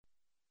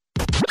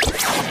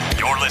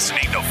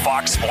listening to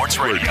Fox Sports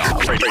Radio.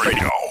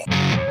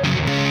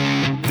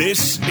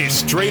 This is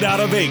Straight Out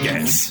of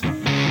Vegas.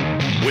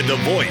 With the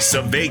voice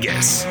of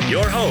Vegas,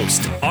 your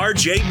host,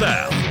 RJ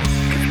Bell.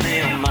 Give me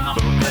a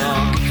number,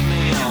 girl. Give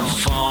me a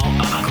phone.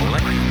 I'm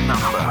collecting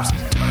numbers.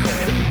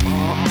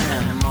 More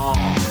and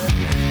more.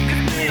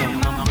 Give me a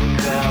number,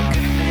 girl.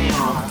 Give me a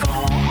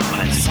phone.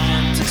 I'm a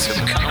scientist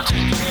of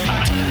counting.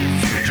 I tell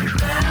the future.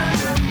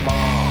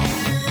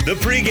 The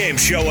pregame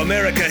show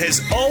America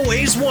has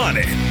always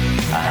wanted.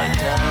 I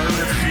tell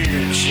the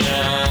future.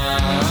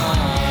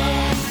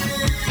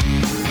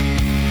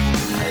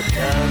 I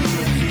tell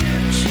the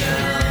future.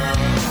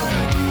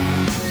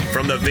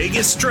 From the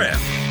Vegas Strip,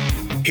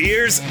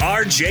 here's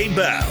RJ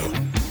Bell.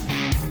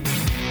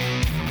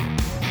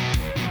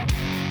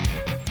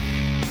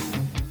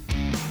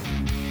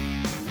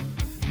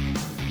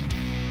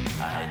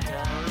 I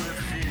tell the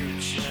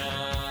future.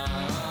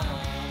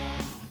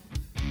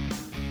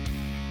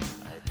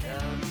 I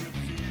tell the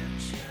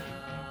future.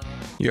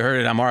 You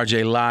heard it. I'm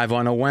RJ live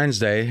on a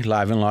Wednesday,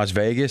 live in Las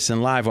Vegas,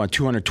 and live on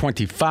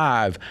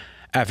 225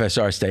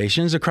 FSR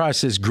stations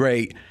across this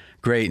great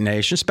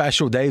nation.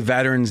 Special day,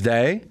 Veterans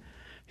Day,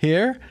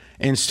 here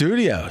in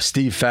studio.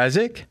 Steve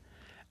Fezzik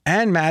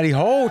and Matty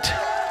Holt,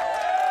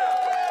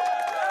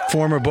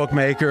 former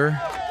bookmaker,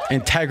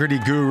 integrity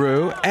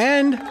guru,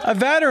 and a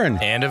veteran.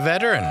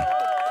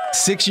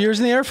 6 years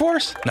in the Air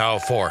Force? No,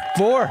 4.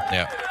 4.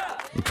 Yeah.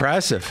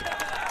 Impressive.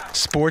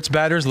 Sports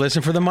bettors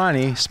listen for the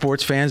money.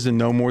 Sports fans that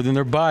know more than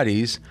their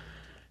buddies.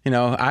 You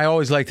know, I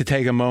always like to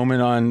take a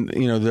moment on,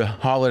 the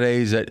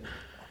holidays that,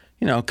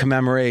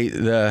 commemorate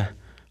the,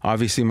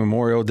 obviously,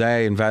 Memorial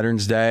Day and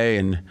Veterans Day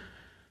and,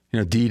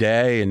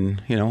 D-Day.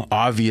 And,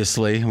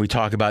 obviously, we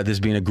talk about this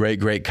being a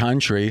great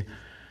country.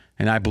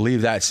 And I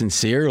believe that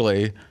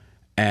sincerely.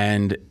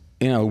 And,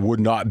 would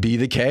not be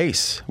the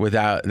case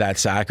without that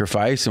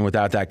sacrifice and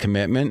without that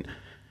commitment.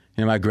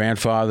 My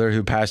grandfather,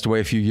 who passed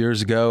away a few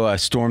years ago,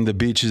 stormed the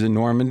beaches in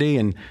Normandy.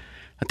 And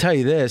I'll tell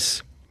you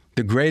this,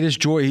 the greatest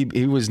joy,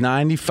 he was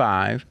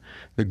 95.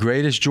 The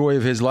greatest joy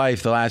of his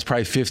life the last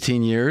probably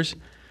 15 years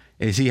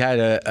is he had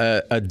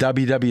a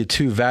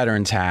WW2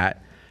 veterans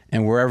hat.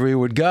 And wherever he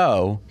would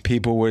go,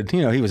 people would,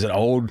 he was an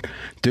old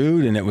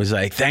dude, and it was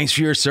like, thanks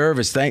for your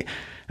service.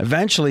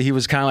 Eventually, he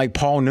was kind of like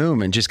Paul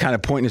Newman, just kind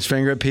of pointing his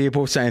finger at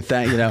people, saying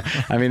thank.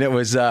 I mean, it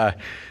was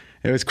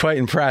quite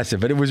impressive,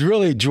 but it was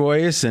really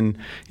joyous. And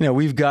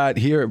we've got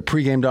here at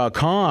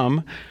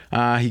pregame.com.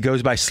 He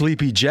goes by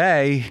Sleepy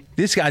J.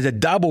 This guy's a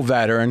double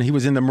veteran. He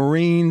was in the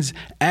Marines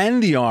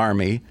and the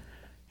Army.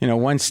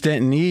 One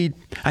stint in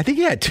I think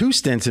he had 2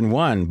 stints in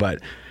one, but.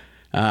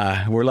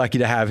 We're lucky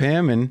to have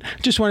him, and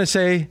just want to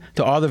say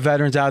to all the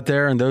veterans out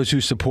there and those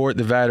who support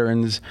the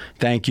veterans,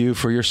 thank you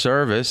for your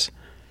service.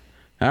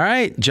 All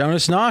right,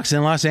 Jonas Knox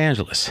in Los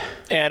Angeles.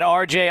 And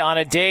RJ, on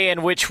a day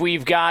in which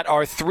we've got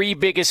our 3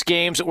 biggest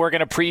games that we're going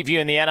to preview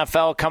in the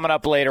NFL coming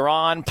up later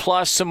on,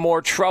 plus some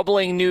more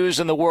troubling news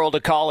in the world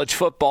of college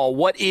football,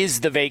 what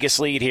is the Vegas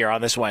lead here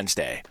on this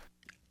Wednesday?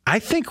 I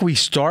think we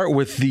start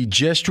with the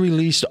just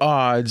released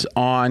odds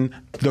on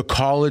the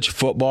college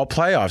football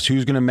playoffs.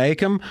 Who's going to make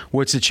them?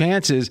 What's the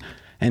chances?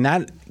 And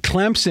that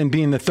Clemson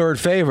being the 3rd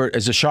favorite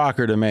is a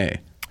shocker to me.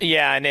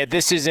 Yeah, and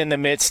this is in the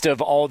midst of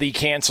all the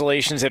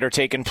cancellations that are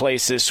taking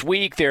place this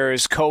week.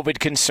 There's COVID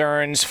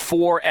concerns.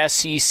 4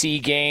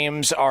 SEC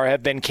games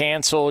have been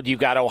canceled. You've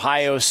got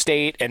Ohio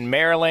State and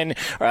Maryland.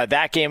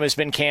 That game has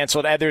been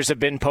canceled. Others have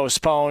been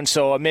postponed.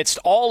 So amidst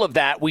all of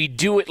that, we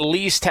do at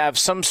least have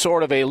some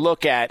sort of a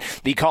look at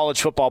the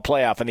college football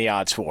playoff and the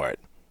odds for it.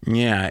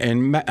 Yeah,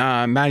 and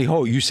Matty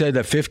Holt, you said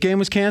the 5th game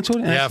was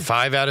canceled? Yeah,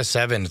 5 out of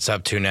 7 it's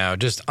up to now.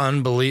 Just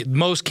unbelievable.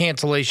 Most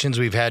cancellations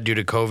we've had due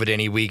to COVID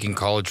any week in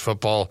college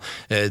football.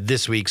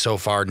 This week so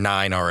far,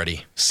 9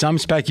 already. Some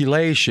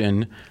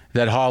speculation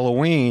that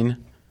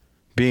Halloween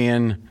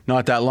being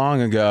not that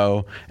long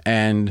ago,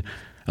 and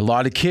a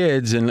lot of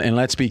kids, and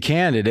let's be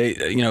candid,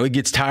 it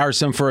gets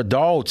tiresome for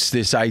adults,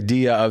 this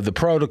idea of the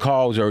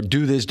protocols or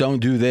do this, don't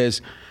do this.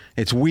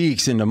 It's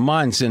weeks into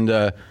months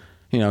into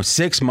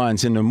 6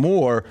 months into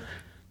more,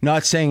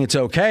 not saying it's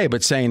okay,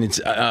 but saying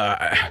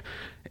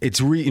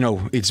it's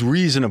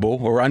reasonable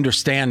or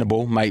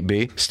understandable, might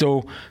be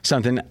still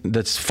something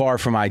that's far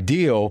from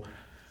ideal,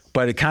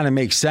 but it kind of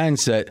makes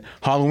sense that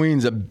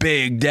Halloween's a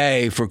big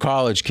day for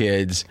college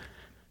kids.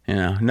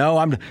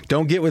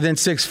 Don't get within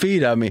 6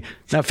 feet of me.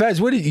 Now,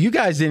 Fez, you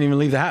guys didn't even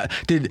leave the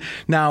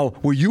house.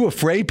 Were you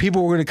afraid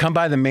people were going to come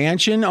by the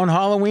mansion on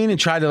Halloween and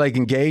try to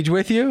engage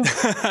with you?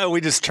 We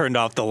just turned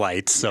off the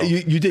lights. So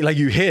you did,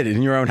 you hid it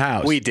in your own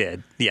house. We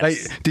did.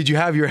 Yes. Did you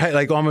have your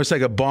head almost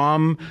like a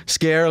bomb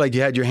scare?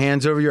 You had your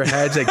hands over your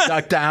heads,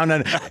 ducked down,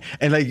 and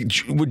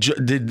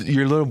did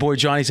your little boy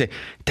Johnny say,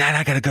 "Dad,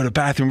 I got to go to the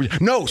bathroom"?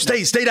 No,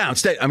 stay down,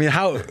 stay. I mean,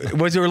 how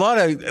was there a lot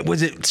of?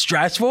 Was it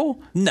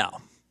stressful? No.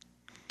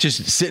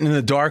 just sitting in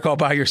the dark all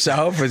by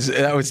yourself?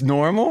 That was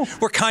normal?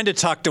 We're kind of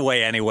tucked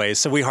away anyway,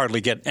 so we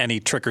hardly get any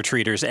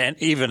trick-or-treaters, and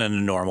even in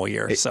a normal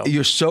year. So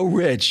you're so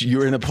rich,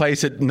 you're in a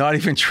place that not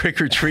even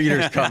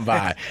trick-or-treaters come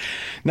by.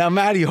 Now,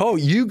 Matty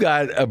Holt, you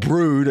got a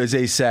brood, as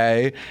they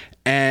say,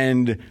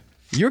 and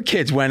your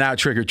kids went out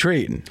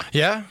trick-or-treating.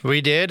 Yeah,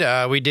 we did.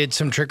 We did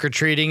some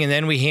trick-or-treating, and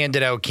then we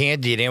handed out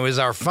candy. And it was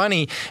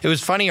funny.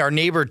 Our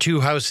neighbor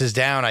 2 houses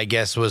down, I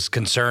guess, was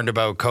concerned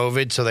about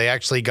COVID, so they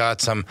actually got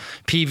some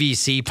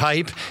PVC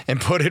pipe and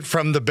put it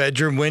from the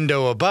bedroom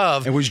window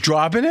above. It was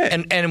dropping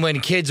it? And when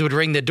kids would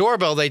ring the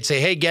doorbell, they'd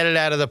say, hey, get it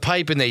out of the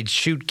pipe, and they'd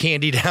shoot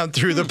candy down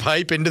through the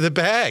pipe into the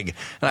bag.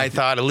 And I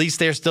thought, at least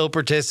they're still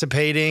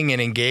participating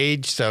and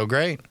engaged, so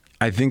great.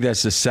 I think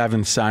that's the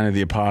 7th sign of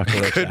the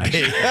apocalypse. Could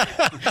be.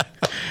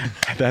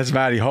 That's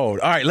Matty Holt.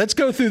 All right, let's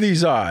go through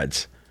these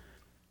odds.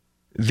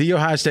 The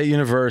Ohio State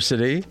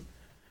University,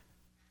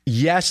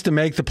 yes to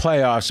make the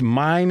playoffs,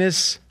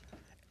 minus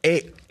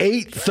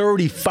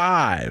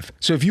 835.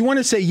 So if you want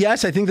to say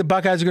yes, I think the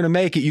Buckeyes are going to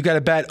make it, you got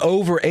to bet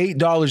over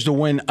 $8 to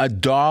win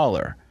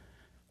 $1.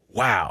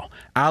 Wow.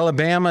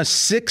 Alabama,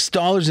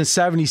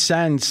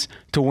 $6.70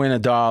 to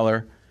win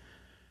 $1.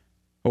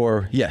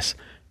 Or, yes,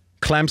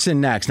 Clemson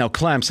next. Now,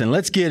 Clemson,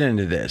 let's get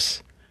into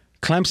this.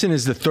 Clemson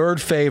is the 3rd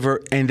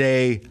favorite, and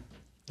they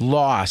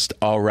lost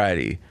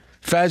already.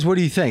 Fez, what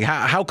do you think?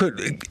 How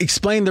could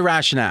explain the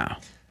rationale?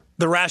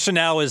 the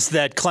rationale is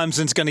that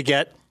Clemson's going to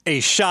get a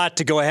shot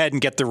to go ahead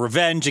and get the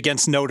revenge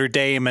against Notre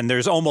Dame, and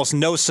there's almost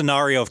no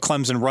scenario if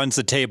Clemson runs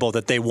the table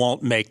that they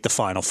won't make the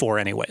Final Four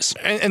anyways.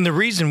 And the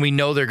reason we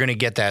know they're going to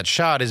get that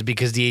shot is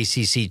because the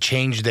ACC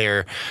changed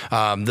their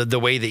the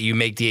way that you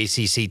make the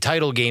ACC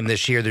title game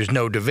this year. There's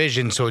no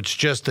division, so it's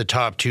just the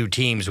top two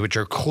teams, which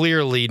are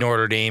clearly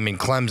Notre Dame and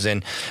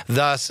Clemson.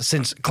 Thus,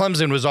 since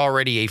Clemson was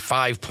already a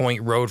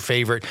 5-point road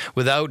favorite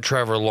without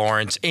Trevor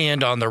Lawrence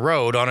and on the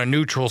road, on a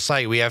neutral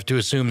site, we have to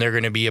assume they're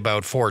going to be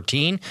about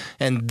 14,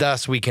 and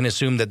thus we can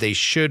assume that they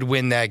should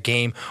win that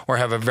game or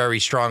have a very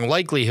strong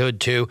likelihood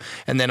to,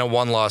 and then a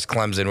one-loss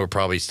Clemson will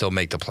probably still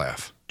make the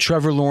playoff.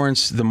 Trevor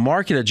Lawrence, the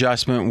market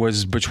adjustment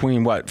was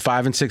between,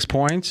 5 and 6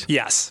 points?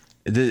 Yes.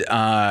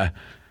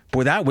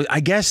 Boy, that was, I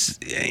guess,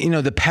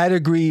 the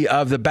pedigree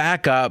of the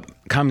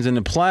backup comes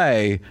into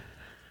play.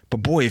 But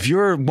boy, if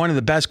you're one of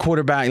the best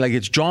quarterbacks, like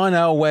it's John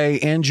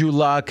Elway, Andrew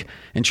Luck,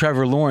 and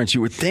Trevor Lawrence,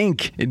 you would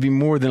think it'd be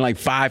more than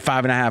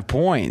 5.5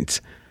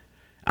 points.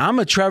 I'm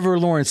a Trevor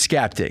Lawrence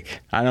skeptic.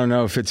 I don't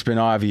know if it's been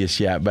obvious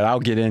yet, but I'll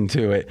get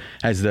into it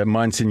as the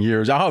months and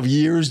years. I'll have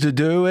years to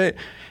do it,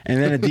 and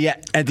then at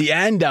the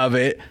end of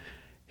it,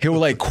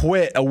 he'll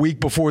quit a week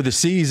before the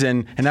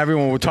season, and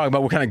everyone will talk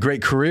about what kind of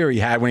great career he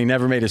had when he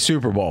never made a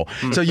Super Bowl.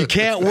 So you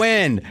can't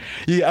win.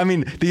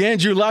 The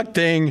Andrew Luck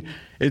thing,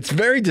 it's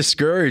very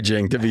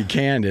discouraging, to be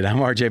candid. I'm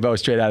RJ Bowe,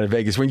 straight out of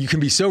Vegas. When you can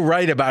be so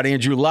right about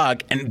Andrew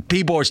Luck, and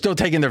people are still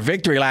taking their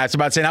victory laps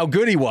about saying how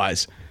good he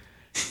was.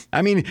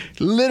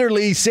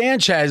 Literally,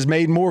 Sanchez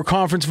made more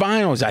conference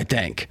finals, I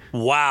think.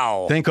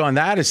 Wow. Think on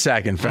that a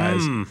second,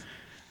 Fez.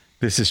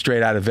 This is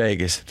straight out of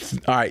Vegas.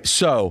 All right,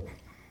 so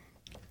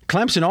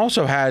Clemson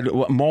also had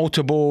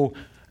multiple,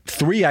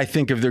 3, I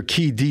think, of their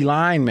key D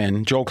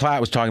linemen, Joel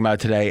Klatt was talking about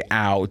today,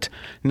 out.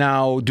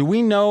 Now, do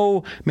we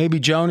know, maybe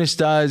Jonas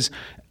does,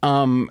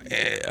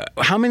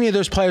 how many of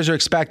those players are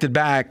expected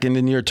back in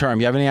the near term?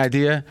 You have any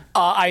idea?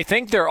 I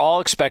think they're all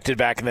expected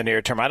back in the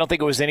near term. I don't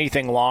think it was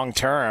anything long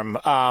term.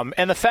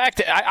 And the fact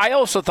that I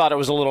also thought it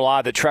was a little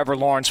odd that Trevor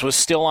Lawrence was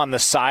still on the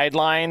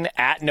sideline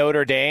at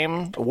Notre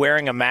Dame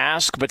wearing a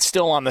mask, but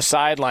still on the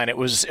sideline. It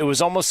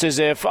was almost as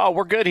if,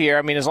 we're good here.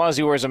 As long as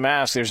he wears a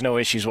mask, there's no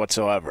issues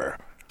whatsoever.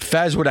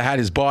 Fez would have had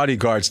his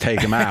bodyguards take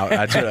him out.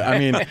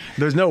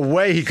 There's no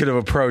way he could have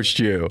approached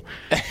you.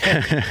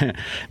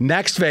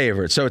 Next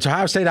favorite. So it's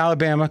Ohio State,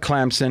 Alabama,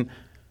 Clemson,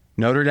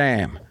 Notre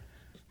Dame,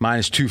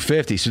 minus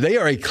 250. So they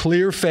are a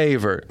clear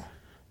favorite.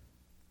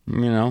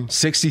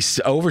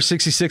 60 over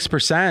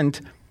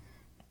 66%.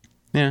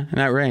 Yeah, in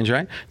that range,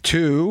 right?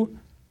 To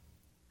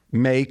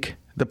make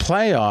the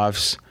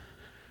playoffs.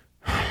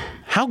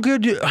 How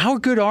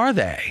good are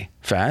they,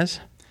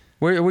 Fez?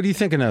 What do you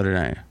think of Notre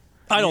Dame?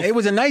 It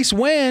was a nice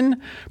win,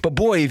 but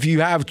boy, if you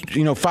have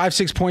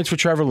 5-6 points for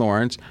Trevor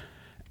Lawrence,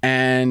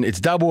 and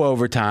it's double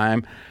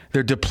overtime,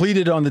 they're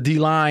depleted on the D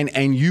line,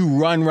 and you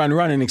run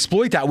and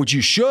exploit that, which you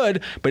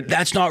should, but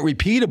that's not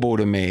repeatable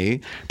to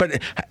me.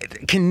 But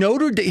can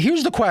Notre Dame?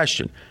 Here's the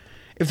question: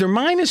 if they're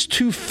minus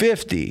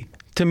 250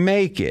 to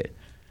make it,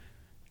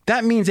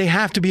 that means they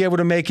have to be able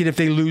to make it if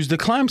they lose to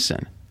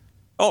Clemson.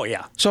 Oh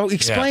yeah. So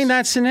explain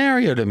that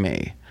scenario to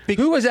me.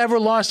 Who has ever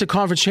lost a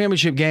conference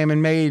championship game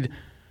and made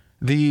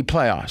the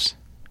playoffs?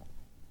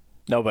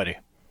 Nobody.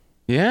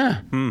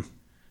 Yeah.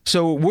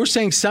 So we're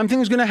saying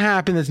something's going to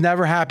happen that's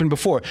never happened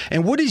before.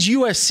 And what does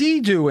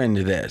USC do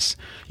into this?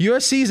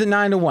 USC is at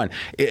 9-1.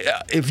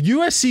 If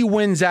USC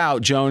wins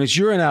out, Jonas,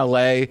 you're in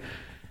LA.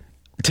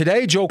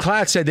 Today, Joel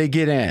Klatt said they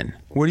get in.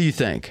 What do you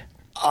think?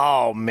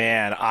 Oh,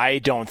 man. I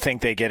don't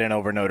think they get in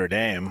over Notre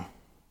Dame.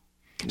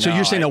 So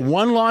you're saying a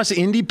one-loss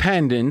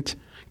independent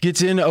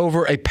gets in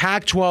over a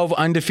Pac-12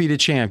 undefeated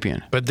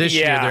champion. But this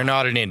year, Yeah. they're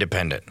not an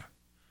independent.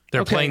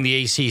 They're Okay. playing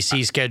the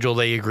ACC schedule.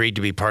 They agreed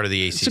to be part of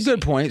the ACC. It's a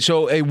good point.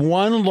 So a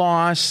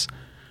one-loss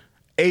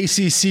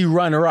ACC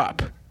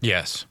runner-up.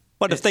 Yes.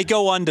 But if they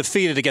go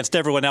undefeated against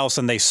everyone else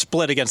and they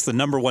split against the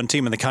number one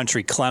team in the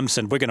country,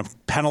 Clemson, we're going to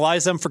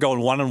penalize them for going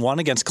 1-1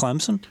 against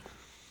Clemson?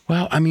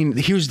 Well, I mean,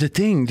 here's the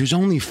thing. There's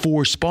only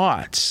 4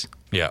 spots,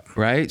 Yeah.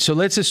 right? So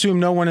let's assume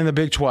no one in the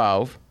Big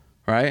 12,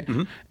 right?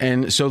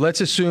 And so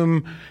let's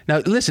assume now.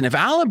 Listen, if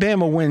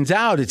Alabama wins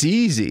out, it's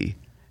easy,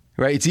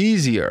 right? It's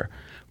easier.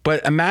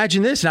 But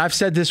imagine this, and I've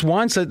said this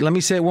once. Let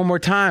me say it one more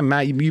time,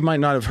 Matt. You might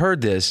not have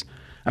heard this.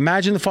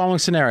 Imagine the following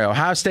scenario: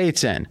 Ohio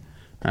State's in,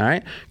 all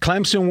right?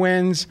 Clemson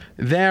wins,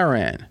 they're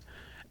in,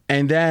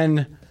 and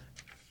then,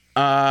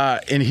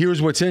 and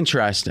here's what's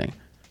interesting: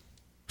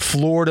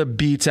 Florida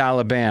beats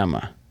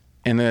Alabama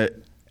in the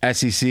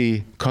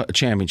SEC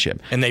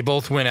championship. And they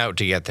both went out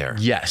to get there.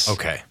 Yes.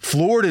 Okay.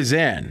 Florida's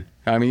in.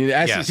 I mean,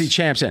 the SEC Yes.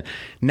 champs in.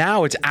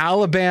 Now it's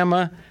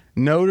Alabama,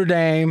 Notre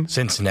Dame,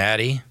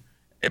 Cincinnati.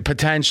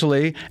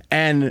 potentially,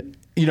 and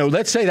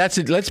let's say that's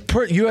it. Let's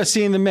put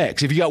USC in the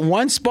mix. If you got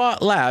one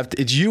spot left,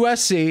 it's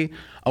USC,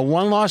 a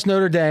one-loss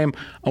Notre Dame,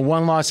 a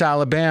one-loss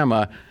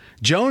Alabama.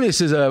 Jonas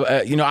is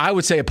I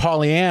would say a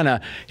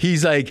Pollyanna.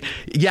 He's like,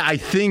 yeah, I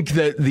think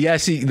that the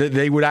SEC that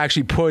they would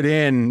actually put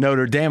in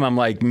Notre Dame. I'm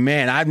like,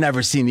 man, I've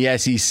never seen the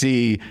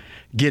SEC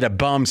get a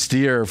bum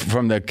steer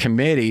from the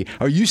committee.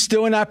 Are you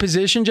still in that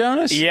position,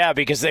 Jonas? Yeah,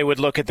 because they would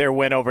look at their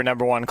win over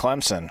number 1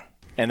 Clemson,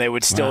 and they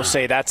would still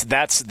say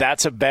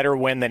that's a better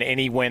win than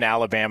any win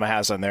Alabama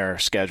has on their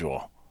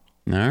schedule.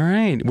 All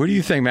right. What do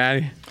you think,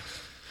 Matty?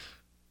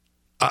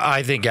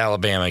 I think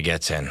Alabama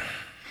gets in.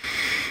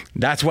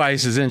 That's why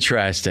this is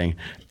interesting.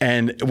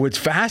 And what's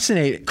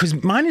fascinating,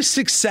 because minus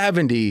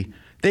 670,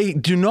 they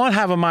do not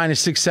have a minus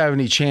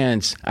 670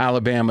 chance,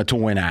 Alabama, to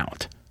win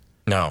out.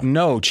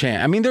 No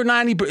chance. I mean, they're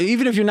 90,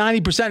 even if you're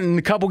 90% in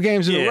a couple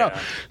games in a row.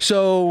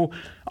 So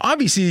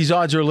obviously these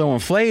odds are a little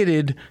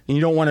inflated, and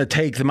you don't want to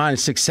take the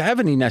minus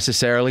 670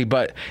 necessarily,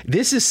 but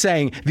this is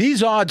saying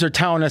these odds are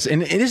telling us,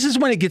 and this is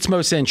when it gets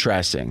most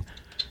interesting.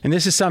 And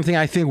this is something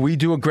I think we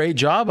do a great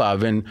job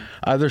of, and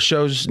other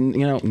shows,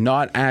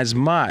 not as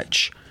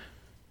much.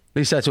 At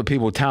least that's what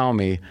people tell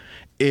me,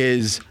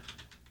 is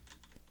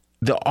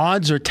the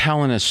odds are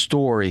telling a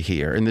story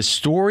here. And the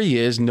story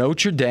is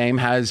Notre Dame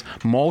has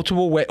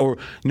multiple ways, or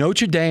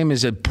Notre Dame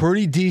is a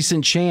pretty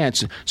decent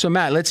chance. So,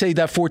 Matt, let's say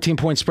that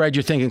 14-point spread,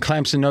 you're thinking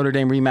Clemson, Notre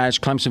Dame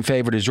rematch, Clemson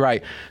favored is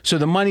right. So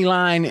the money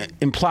line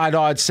implied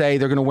odds say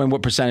they're going to win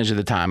what percentage of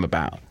the time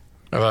about?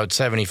 About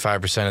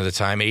 75% of the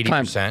time,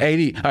 80%.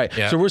 80. All right.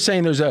 Yeah. So we're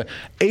saying there's a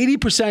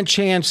 80%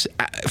 chance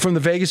from the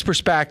Vegas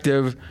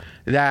perspective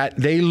that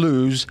they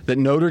lose, that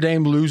Notre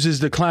Dame loses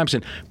to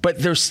Clemson, but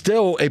there's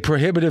still a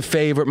prohibitive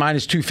favorite,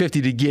 minus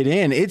 250 to get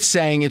in. It's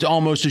saying it's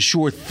almost a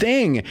sure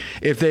thing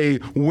if they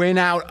win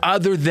out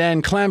other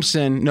than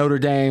Clemson, Notre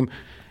Dame,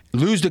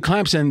 lose to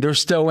Clemson, they're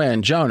still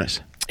in.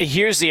 Jonas.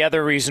 Here's the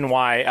other reason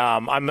why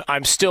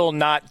I'm still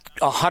not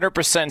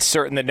 100%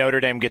 certain that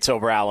Notre Dame gets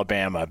over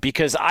Alabama,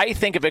 because I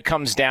think if it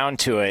comes down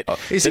to it,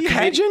 is he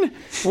hedging?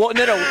 Well,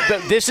 no.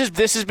 But this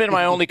has been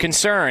my only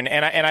concern,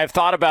 and I've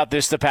thought about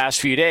this the past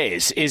few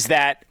days. Is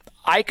that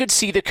I could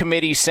see the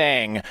committee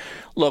saying,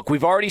 look,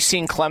 we've already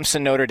seen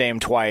Clemson Notre Dame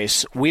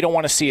twice. We don't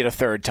want to see it a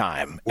third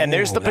time. And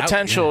there's the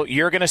potential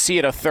you're going to see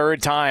it a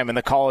third time in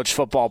the college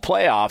football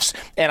playoffs.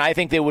 And I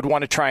think they would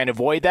want to try and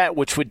avoid that,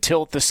 which would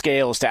tilt the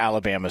scales to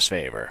Alabama's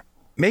favor.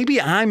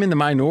 Maybe I'm in the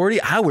minority.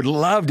 I would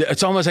love to.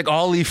 It's almost like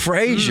Ollie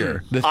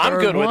Frazier. The I'm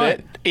third good one. with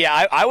it.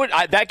 Yeah, I would.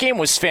 That game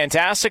was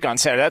fantastic on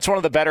Saturday. That's one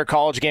of the better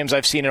college games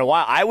I've seen in a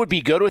while. I would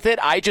be good with it.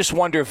 I just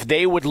wonder if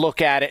they would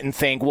look at it and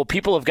think, well,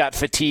 people have got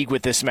fatigue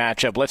with this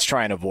matchup. Let's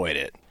try and avoid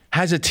it.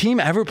 Has a team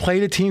ever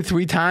played a team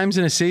 3 times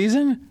in a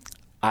season?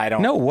 I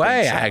don't. No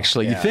way, think so.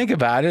 actually. Yeah. You think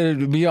about it, it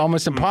would be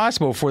almost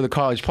impossible for the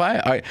college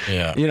play.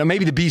 Yeah.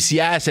 Maybe the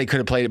BCS, they could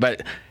have played it,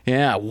 but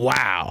yeah,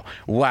 wow.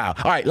 All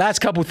right, last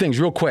couple of things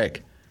real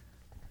quick.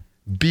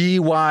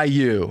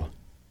 BYU.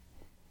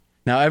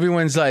 Now,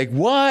 everyone's like,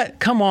 what?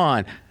 Come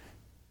on.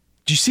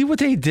 Do you see what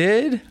they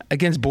did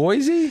against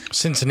Boise?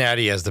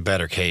 Cincinnati has the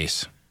better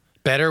case.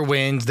 Better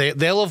wins.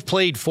 They'll have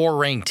played 4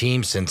 ranked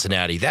teams,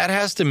 Cincinnati. That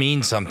has to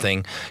mean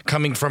something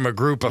coming from a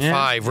group of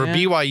 5 where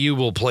BYU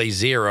will play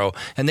 0,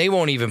 and they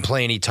won't even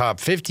play any top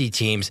 50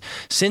 teams.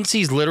 Since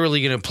he's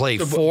literally going to play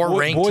 4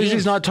 ranked Boise's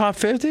teams. not top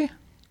 50?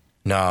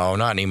 No,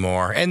 not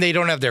anymore. And they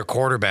don't have their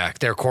quarterback.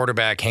 Their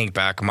quarterback, Hank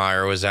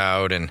Bachmeier, was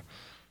out. And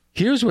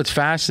Here's what's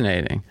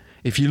fascinating.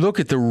 If you look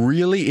at the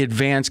really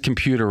advanced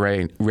computer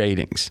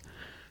ratings,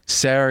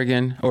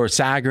 Sagarin,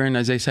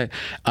 as they say,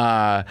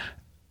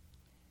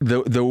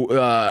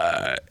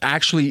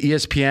 actually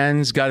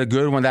ESPN's got a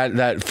good one.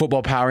 That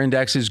Football Power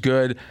Index is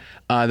good.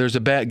 There's a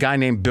guy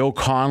named Bill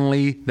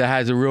Connolly that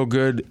has a real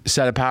good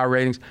set of power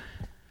ratings.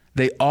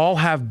 They all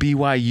have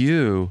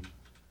BYU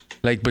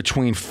like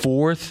between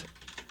 4th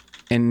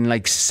and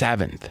like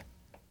 7th.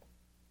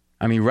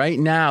 I mean, right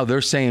now they're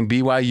saying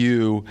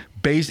BYU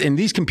based, and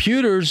these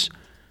computers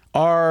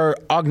are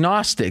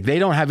agnostic. They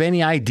don't have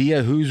any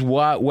idea who's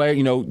what, where,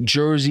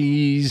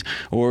 jerseys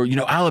or,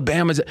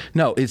 Alabama's.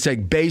 No, it's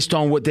like based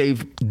on what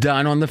they've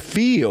done on the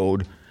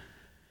field.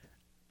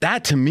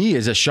 That to me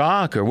is a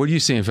shocker. What are you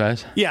seeing,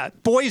 Fez? Yeah,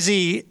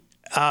 Boise.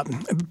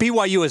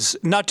 BYU is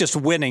not just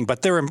winning,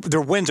 but their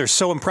wins are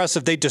so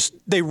impressive.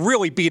 They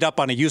really beat up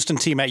on a Houston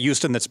team at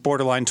Houston that's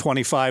borderline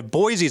 25.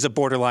 Boise's a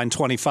borderline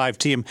 25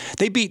 team.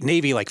 They beat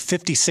Navy like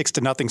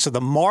 56-0. So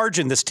the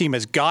margin this team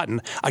has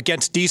gotten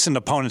against decent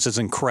opponents is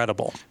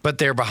incredible. But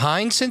they're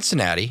behind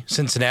Cincinnati.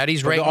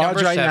 Cincinnati's ranked the number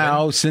odds right 7.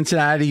 now,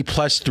 Cincinnati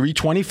plus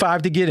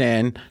 325 to get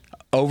in.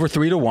 Over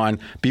 3-1,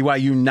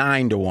 BYU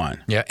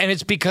 9-1. Yeah, and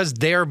it's because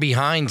they're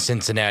behind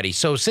Cincinnati.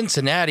 So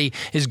Cincinnati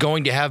is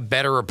going to have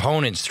better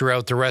opponents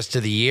throughout the rest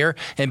of the year,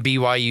 and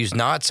BYU's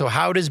not. So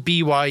how does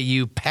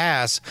BYU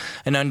pass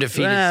an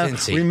undefeated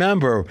Cincy?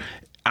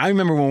 I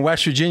remember when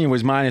West Virginia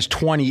was minus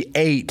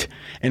 28,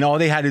 and all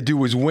they had to do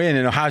was win,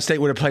 and Ohio State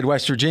would have played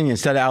West Virginia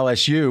instead of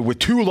LSU. With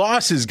 2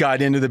 losses,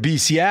 got into the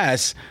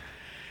BCS.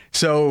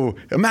 So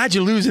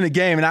imagine losing a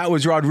game, and that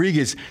was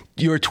Rodriguez.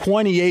 You're a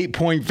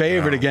 28-point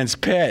favorite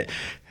against Pitt.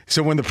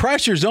 So when the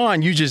pressure's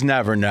on, you just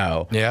never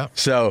know. Yeah.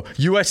 So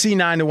USC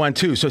 9-1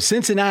 too. So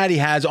Cincinnati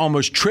has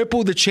almost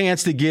triple the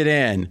chance to get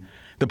in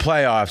the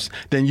playoffs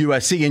than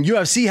USC, and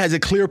USC has a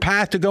clear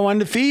path to go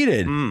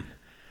undefeated.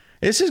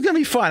 This is going to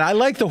be fun. I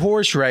like the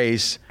horse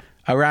race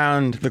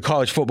around the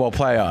college football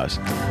playoffs.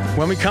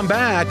 When we come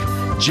back,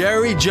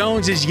 Jerry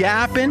Jones is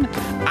yapping.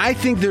 I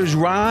think there's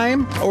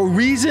rhyme or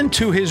reason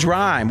to his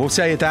rhyme. We'll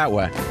say it that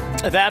way.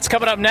 That's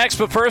coming up next,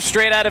 but first,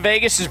 Straight Out of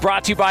Vegas is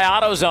brought to you by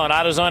AutoZone.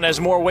 AutoZone has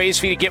more ways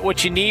for you to get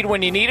what you need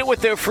when you need it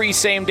with their free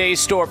same-day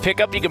store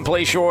pickup. You can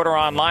place your order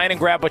online and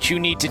grab what you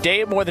need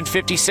today at more than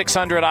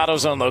 5,600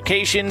 AutoZone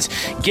locations.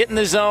 Get in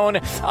the zone.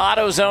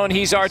 AutoZone.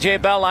 He's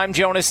RJ Bell. I'm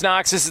Jonas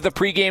Knox. This is the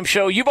pregame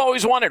show you've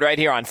always wanted right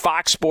here on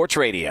Fox Sports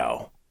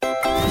Radio.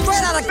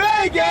 Straight Out of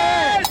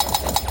Vegas!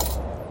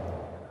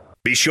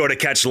 Be sure to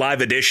catch live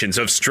editions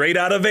of Straight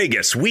Out of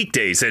Vegas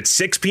weekdays at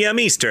 6 p.m.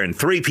 Eastern,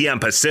 3 p.m.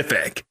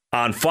 Pacific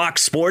on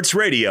Fox Sports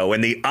Radio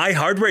and the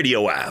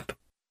iHeartRadio app.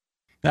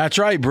 That's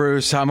right,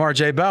 Bruce. I'm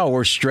RJ Bell.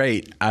 We're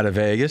straight out of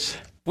Vegas.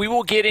 We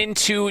will get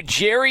into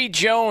Jerry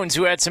Jones,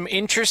 who had some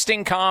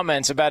interesting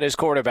comments about his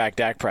quarterback,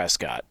 Dak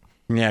Prescott.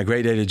 Yeah,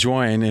 great day to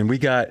join. And we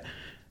got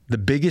the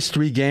biggest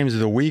 3 games of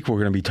the week we're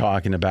going to be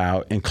talking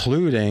about,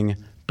 including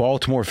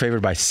Baltimore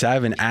favored by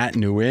 7 at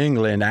New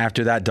England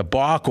after that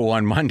debacle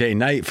on Monday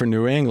night for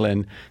New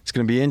England. It's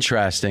going to be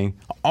interesting.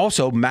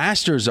 Also,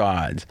 Masters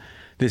odds.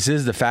 This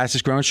is the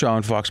fastest growing show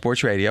on Fox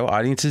Sports Radio.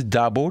 Audience has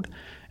doubled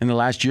in the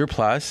last year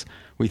plus.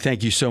 We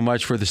thank you so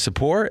much for the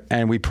support,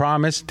 and we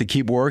promise to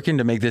keep working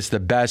to make this the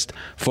best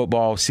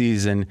football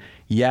season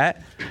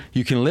yet.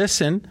 You can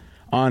listen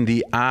on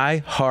the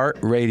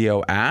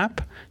iHeartRadio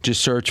app.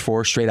 Just search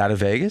for Straight Out of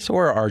Vegas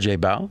or RJ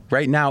Bell.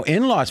 Right now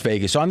in Las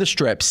Vegas on the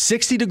Strip,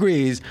 60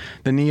 degrees.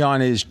 The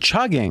neon is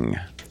chugging.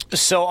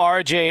 So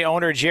RJ,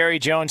 owner Jerry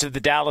Jones of the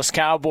Dallas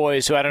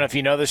Cowboys, who I don't know if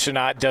you know this or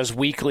not, does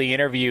weekly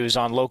interviews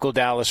on local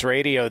Dallas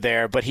radio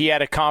there, but he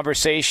had a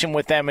conversation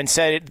with them and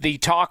said the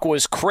talk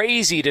was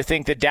crazy to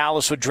think that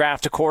Dallas would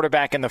draft a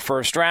quarterback in the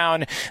first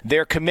round.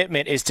 Their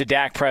commitment is to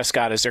Dak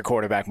Prescott as their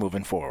quarterback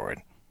moving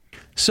forward.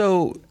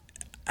 So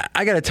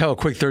I got to tell a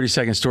quick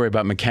 30-second story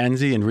about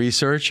McKenzie and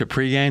research at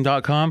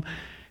pregame.com.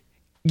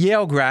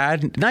 Yale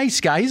grad, nice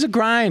guy. He's a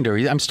grinder.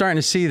 I'm starting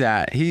to see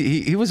that.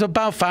 He was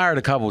about fired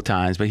a couple of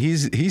times, but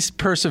he's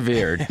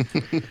persevered.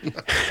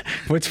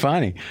 What's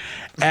funny?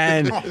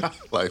 And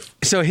life.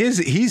 So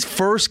he's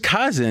first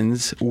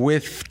cousins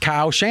with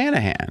Kyle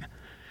Shanahan.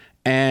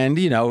 And,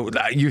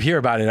 you hear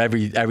about it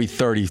every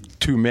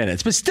 32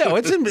 minutes. But still,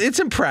 it's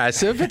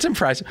impressive. It's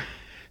impressive.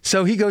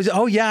 So he goes,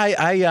 oh, yeah,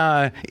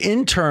 I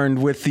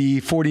interned with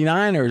the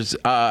 49ers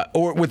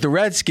or with the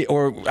Redskins,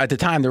 or at the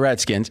time the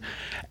Redskins.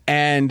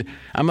 And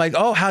I'm like,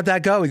 oh, how'd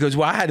that go? He goes,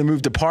 well, I had to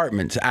move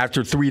departments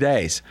after 3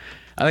 days.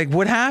 I'm like,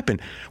 what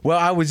happened? Well,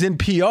 I was in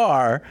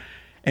PR,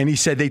 and he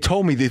said, they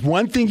told me the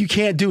one thing you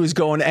can't do is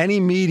go on any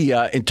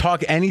media and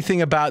talk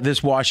anything about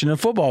this Washington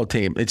football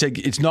team. It's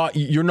like,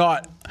 you're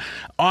not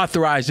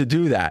authorized to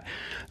do that.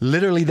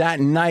 Literally that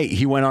night,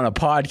 he went on a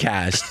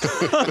podcast.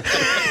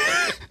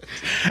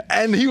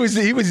 And he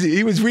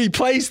was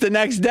replaced the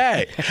next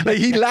day. Like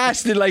he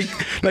lasted like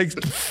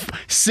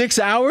 6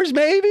 hours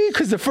maybe,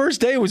 because the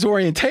first day was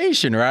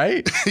orientation,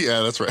 right?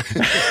 Yeah, that's right.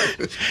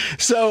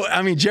 So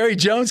I mean, Jerry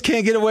Jones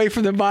can't get away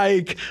from the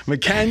mic.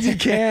 McKenzie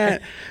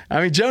can't.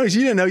 I mean, Jones,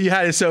 you didn't know you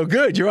had it so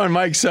good. You're on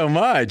mic so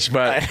much,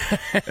 but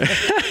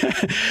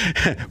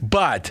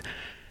but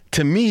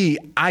to me,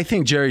 I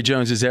think Jerry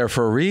Jones is there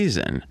for a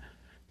reason.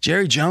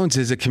 Jerry Jones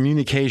is a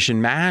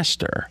communication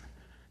master.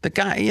 The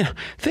guy,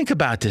 think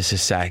about this a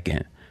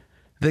second.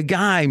 The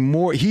guy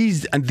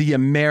he's the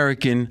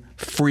American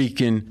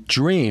freaking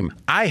dream.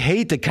 I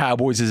hate the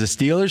Cowboys as a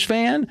Steelers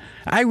fan.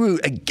 I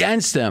root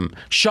against them.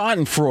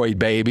 Schadenfreude,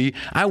 baby.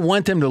 I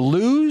want them to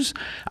lose.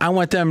 I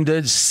want them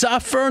to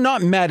suffer,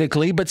 not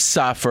medically, but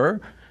suffer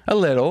a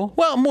little.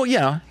 Well, more,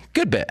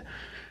 good bit.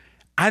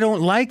 I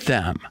don't like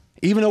them.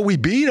 even though we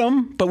beat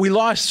them, but we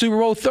lost Super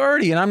Bowl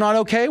 30, and I'm not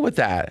okay with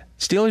that.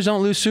 Steelers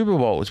don't lose Super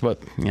Bowls,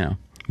 but,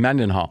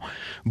 Mendenhall.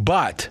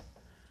 But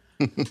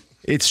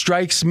it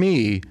strikes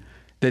me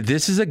that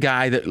this is a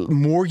guy that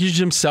mortgaged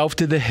himself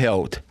to the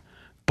hilt,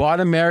 bought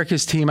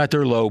America's team at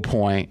their low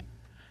point,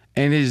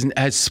 and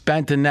has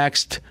spent the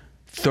next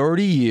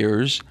 30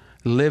 years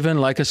living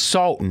like a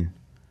sultan.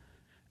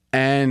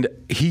 And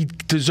he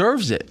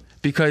deserves it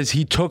because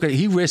he took it.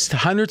 He risked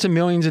hundreds of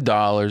millions of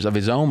dollars of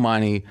his own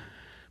money.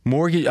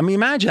 Mortgage. I mean,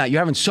 imagine that.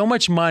 You're having so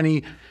much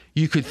money,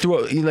 you could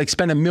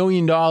spend $1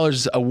 million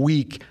a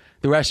week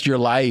the rest of your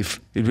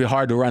life. It'd be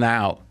hard to run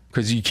out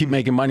because you keep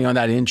making money on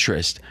that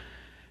interest.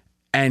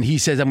 And he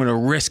says, I'm going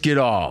to risk it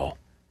all.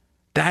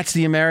 That's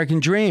the American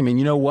dream. And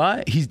you know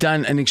what? He's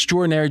done an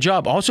extraordinary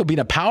job. Also being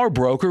a power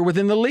broker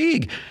within the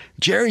league.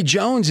 Jerry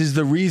Jones is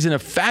the reason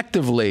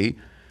effectively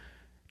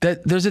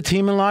that there's a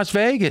team in Las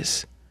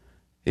Vegas.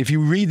 If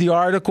you read the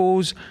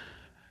articles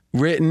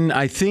written,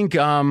 I think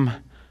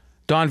Don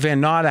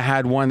Van Natta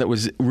had one that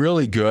was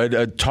really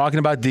good, talking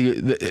about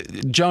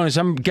the Jonas.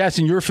 I'm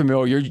guessing you're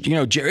familiar.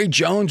 Jerry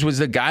Jones was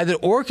the guy that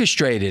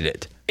orchestrated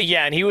it.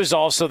 Yeah, and he was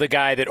also the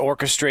guy that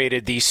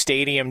orchestrated the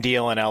stadium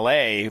deal in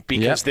L.A.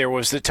 because there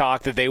was the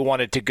talk that they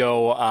wanted to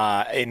go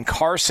in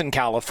Carson,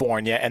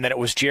 California, and then it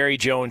was Jerry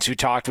Jones who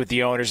talked with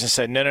the owners and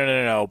said,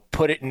 no,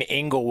 put it in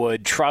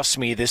Inglewood. Trust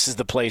me, this is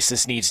the place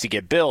this needs to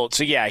get built.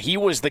 So, yeah, he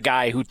was the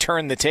guy who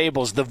turned the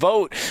tables. The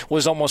vote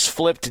was almost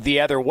flipped the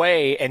other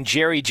way, and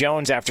Jerry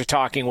Jones, after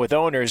talking with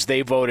owners,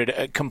 they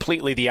voted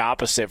completely the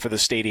opposite for the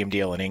stadium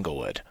deal in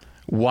Inglewood.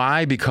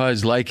 Why?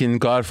 Because like in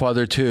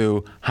Godfather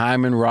 2,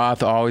 Hyman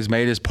Roth always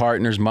made his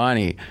partners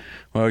money.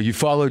 Well, you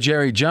follow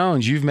Jerry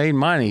Jones, you've made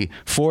money.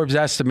 Forbes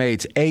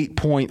estimates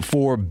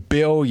 $8.4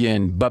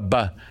 billion.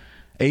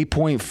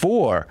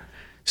 8.4.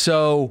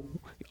 So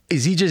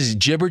is he just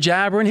jibber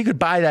jabbering? He could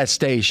buy that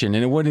station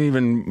and it wouldn't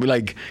even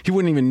he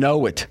wouldn't even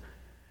know it.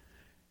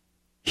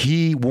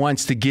 He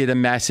wants to get a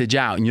message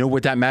out. And you know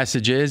what that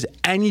message is?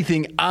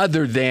 Anything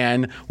other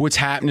than what's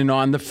happening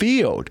on the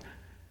field.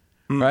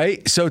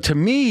 Right? So to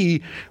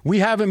me, we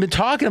haven't been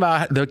talking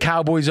about the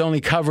Cowboys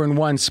only covering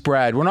one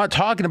spread. We're not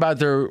talking about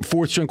their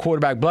fourth-string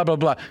quarterback, blah, blah,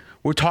 blah.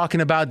 We're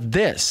talking about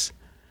this.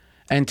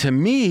 And to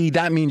me,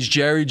 that means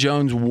Jerry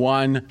Jones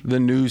won the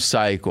news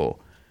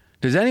cycle.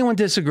 Does anyone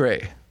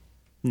disagree?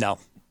 No.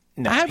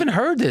 I haven't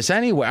heard this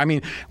anywhere. I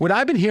mean, what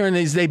I've been hearing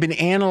is they've been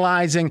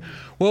analyzing,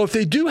 well, if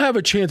they do have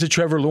a chance at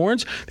Trevor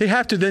Lawrence, they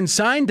have to then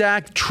sign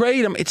Dak,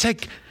 trade him. It's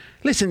like,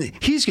 listen,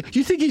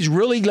 you think he's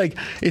really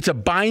it's a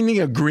binding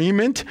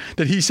agreement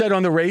that he said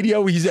on the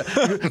radio?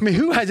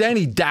 Who has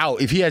any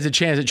doubt if he has a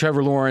chance at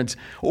Trevor Lawrence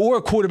or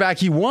a quarterback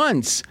he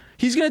wants?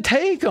 He's going to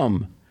take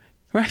him.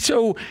 Right?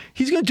 So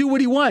he's going to do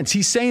what he wants.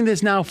 He's saying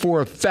this now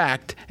for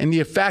effect, and the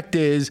effect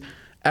is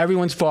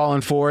everyone's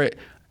falling for it.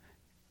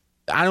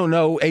 I don't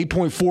know,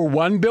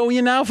 $8.41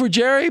 billion now for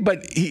Jerry,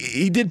 but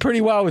he did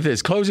pretty well with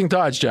this. Closing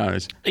thoughts,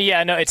 Jonas.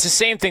 Yeah, no, it's the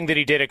same thing that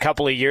he did a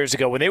couple of years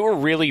ago when they were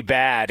really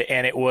bad,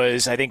 and it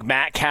was, I think,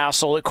 Matt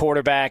Castle at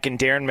quarterback and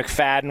Darren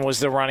McFadden was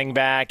the running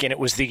back, and it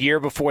was the year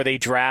before they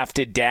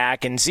drafted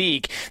Dak and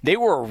Zeke. They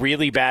were a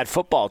really bad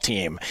football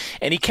team,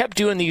 and he kept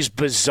doing these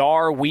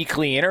bizarre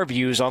weekly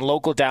interviews on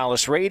local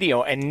Dallas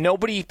radio, and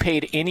nobody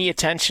paid any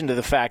attention to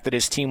the fact that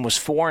his team was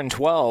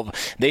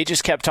 4-12. They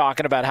just kept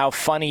talking about how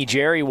funny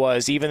Jerry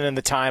was, even in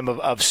the time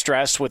of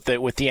stress with the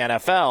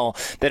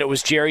NFL, that it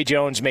was Jerry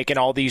Jones making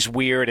all these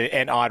weird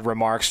and odd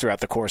remarks throughout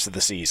the course of the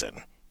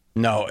season.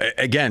 No,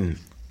 again,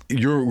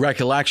 your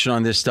recollection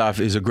on this stuff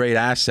is a great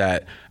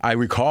asset. I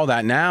recall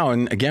that now,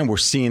 and again, we're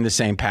seeing the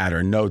same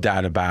pattern, no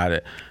doubt about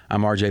it.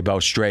 I'm RJ Bell,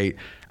 straight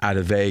out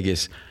of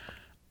Vegas.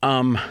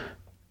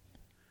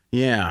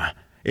 Yeah,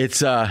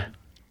 it's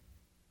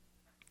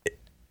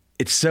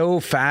so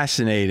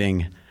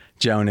fascinating,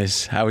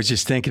 Jonas. I was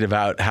just thinking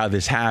about how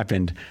this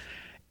happened.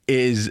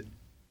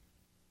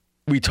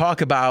 We talk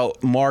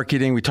about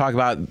marketing, we talk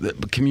about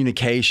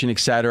communication, et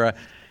cetera.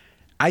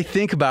 I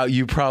think about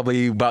you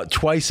probably about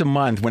twice a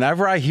month.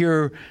 Whenever I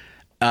hear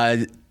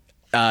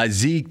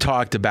Zeke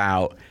talked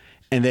about,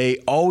 and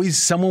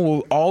someone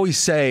will always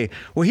say,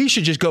 well, he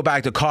should just go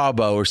back to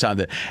Cabo or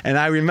something. And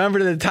I remember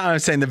at the time I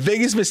was saying the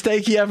biggest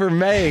mistake he ever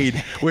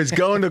made was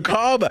going to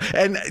Cabo.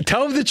 And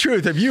tell me the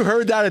truth, have you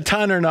heard that a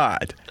ton or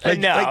not?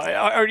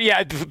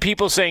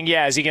 People saying,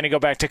 is he going to go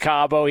back to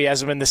Cabo? He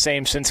hasn't been the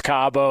same since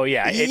Cabo.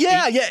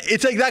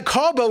 It's like that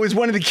Cabo is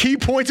one of the key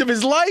points of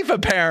his life,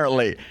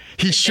 apparently.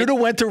 He should have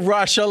went to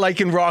Russia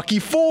like in Rocky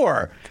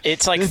IV.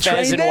 It's like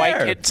Fez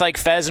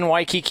and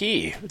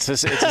Waikiki. It's the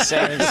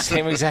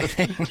same exact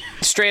thing.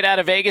 Straight Out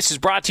of Vegas is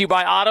brought to you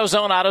by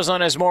AutoZone. AutoZone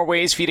has more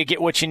ways for you to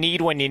get what you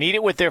need when you need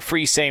it with their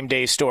free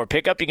same-day store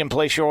pickup. You can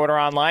place your order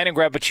online and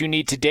grab what you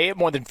need today at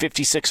more than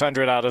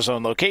 5,600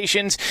 AutoZone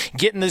locations.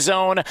 Get in the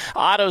zone.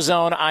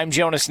 AutoZone. I'm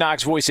Jonas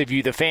Knox, voice of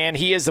You, the fan.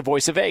 He is the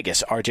voice of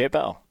Vegas, RJ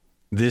Bell.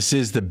 This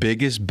is the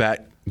biggest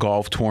bet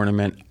golf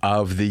tournament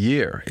of the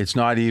year. It's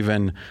not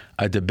even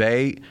a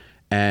debate,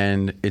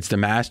 and it's the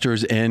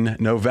Masters in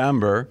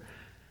November.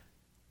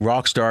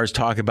 Rock stars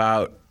talk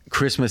about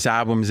Christmas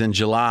albums in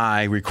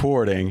July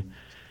recording.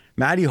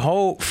 Matty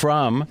Holt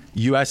from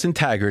U.S.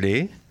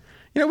 Integrity.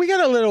 You know, we got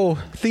a little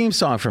theme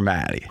song for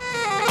Matty.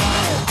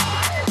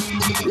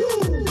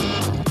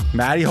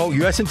 Matty Holt,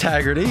 U.S.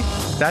 Integrity.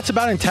 That's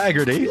about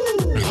integrity.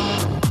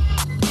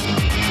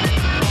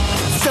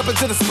 Step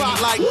into the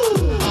spotlight.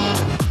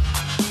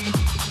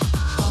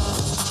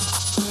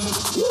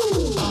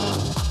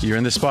 You're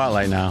in the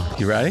spotlight now.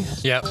 You ready?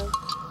 Yep.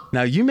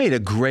 Now, you made a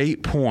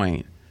great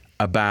point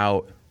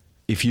about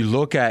if you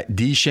look at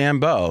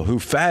DeChambeau, who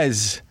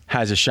Fez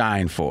has a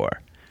shine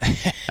for.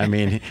 I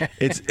mean,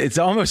 it's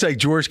almost like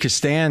George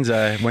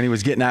Costanza when he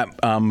was getting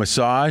that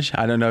massage.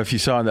 I don't know if you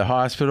saw in the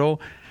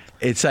hospital.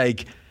 It's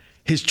like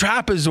his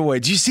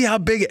trapezoids. You see how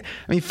big it,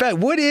 I mean, Fez,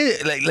 what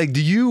is like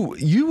do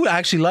you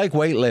actually like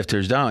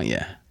weightlifters, don't you?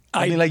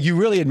 I mean, like, you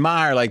really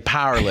admire, like,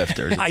 power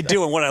lifters. I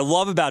do, and what I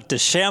love about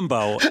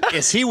DeChambeau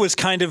is he was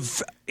kind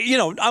of, you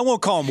know, I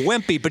won't call him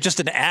wimpy, but just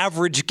an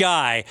average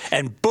guy,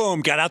 and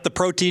boom, got out the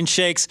protein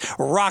shakes,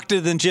 rocked it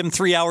in the gym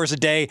 3 hours a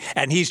day,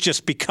 and he's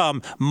just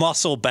become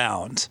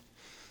muscle-bound.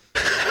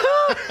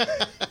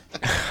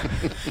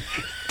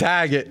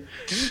 Tag it.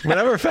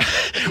 Whenever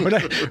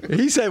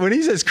he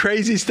says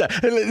crazy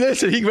stuff.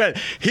 Listen,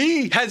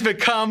 he has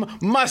become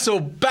muscle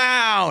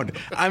bound.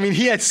 I mean,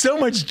 he had so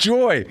much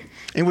joy.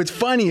 And what's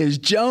funny is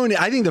Joan,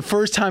 I think the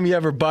first time he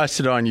ever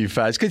busted on you,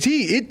 Fez, because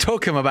it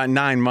took him about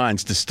 9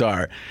 months to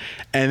start.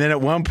 And then at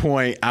one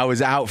point, I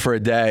was out for a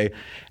day,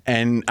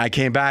 and I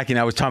came back and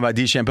I was talking about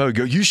DeChambeau.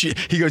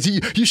 He goes,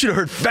 you should have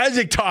heard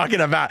Fezzik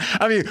talking about.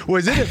 I mean,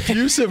 was it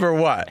effusive or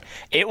what?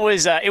 It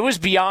was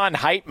beyond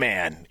hype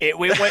man.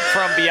 We went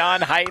from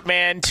beyond hype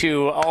man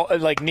to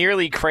like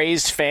nearly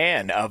crazed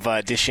fan of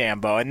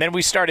DeChambeau, and then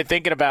we started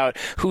thinking about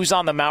who's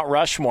on the Mount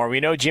Rushmore. We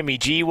know Jimmy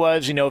G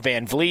was, we know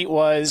Van Vliet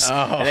was,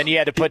 and then you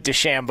had to put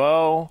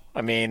DeChambeau.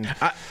 I mean,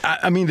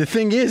 the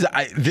thing is,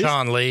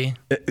 Sean Lee.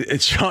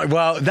 It's Sean.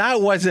 Well, that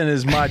wasn't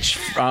as much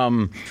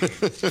from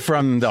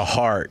the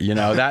heart. You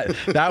know,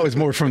 that was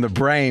more from the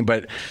brain,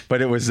 but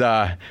it was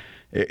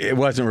it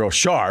wasn't real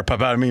sharp.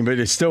 But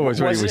it still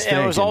was what he was thinking.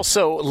 And it was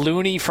also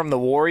Looney from the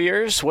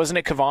Warriors, wasn't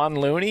it? Kevon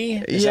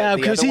Looney? Yeah,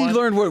 because he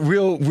learned what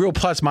real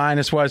plus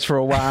minus was for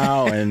a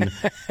while, and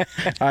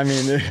I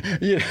mean,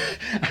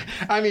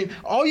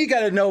 all you got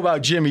to know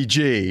about Jimmy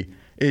G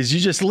is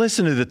you just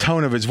listen to the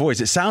tone of his voice.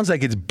 It sounds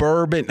like it's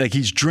bourbon, like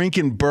he's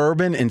drinking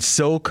bourbon in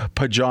silk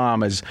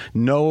pajamas.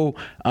 No,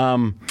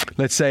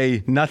 let's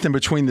say nothing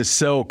between the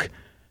silk.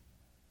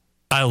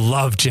 I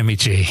love Jimmy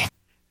G.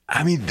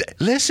 I mean,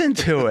 listen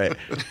to it.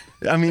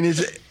 I mean,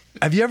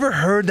 have you ever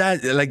heard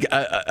that, like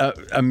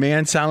a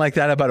man sound like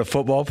that about a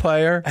football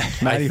player,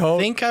 Matty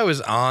Holt? I think I was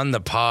on the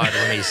pod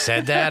when he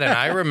said that, and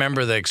I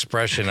remember the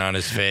expression on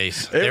his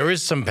face. There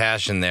was some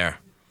passion there.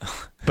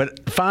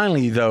 But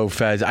finally, though,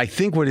 Fez, I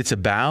think what it's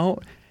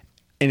about,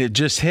 and it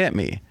just hit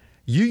me,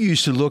 you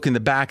used to look in the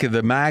back of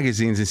the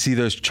magazines and see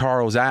those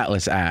Charles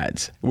Atlas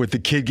ads with the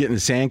kid getting the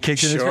sand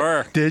kicked in his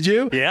face. Did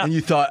you? Yeah. And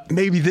you thought,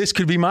 maybe this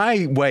could be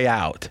my way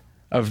out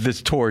of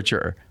this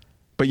torture.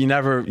 But you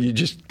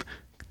just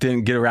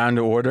didn't get around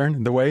to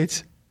ordering the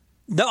weights?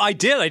 No, I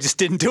did. I just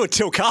didn't do it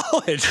till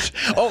college.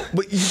 Oh,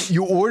 but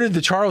you ordered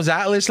the Charles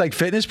Atlas, like,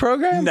 fitness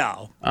program?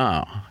 No.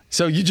 Oh.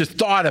 So you just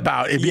thought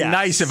about it'd be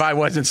nice if I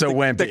wasn't so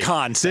wimpy. The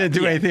concept.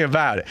 Didn't do anything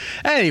about it.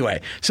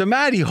 Anyway, so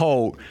Matty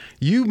Holt,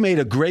 you made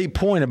a great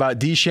point about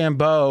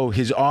DeChambeau,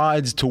 his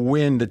odds to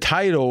win the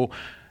title,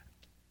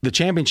 the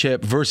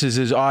championship, versus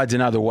his odds in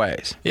other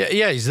ways.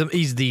 Yeah,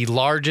 he's the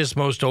largest,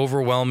 most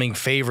overwhelming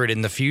favorite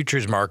in the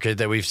futures market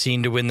that we've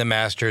seen to win the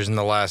Masters in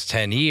the last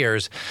 10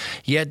 years.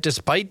 Yet,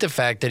 despite the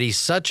fact that he's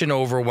such an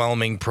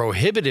overwhelming,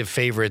 prohibitive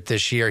favorite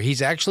this year,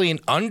 he's actually an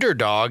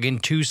underdog in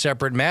two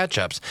separate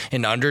matchups.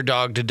 An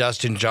underdog to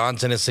Dustin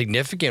Johnson, a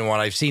significant one.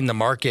 I've seen the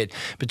market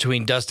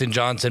between Dustin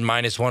Johnson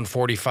minus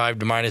 145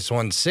 to minus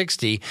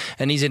 160,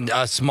 and he's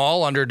a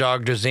small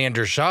underdog to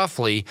Xander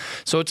Schauffele.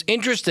 So it's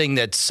interesting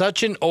that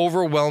such an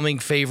overwhelming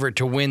favorite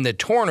to win the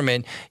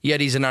tournament,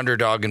 yet he's an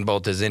underdog in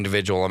both his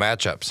individual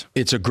matchups.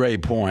 It's a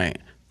great point.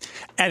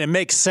 And it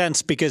makes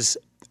sense because,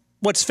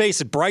 let's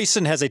face it,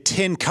 Bryson has a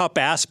Tin Cup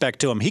aspect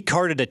to him. He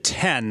carded a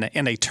 10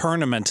 in a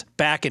tournament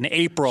back in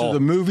April. So the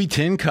movie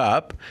Tin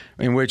Cup,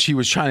 in which he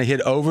was trying to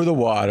hit over the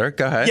water.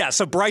 Go ahead. Yeah,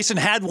 so Bryson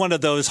had one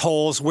of those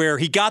holes where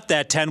he got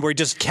that 10 where he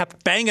just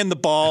kept banging the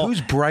ball.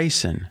 Who's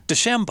Bryson?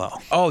 DeChambeau.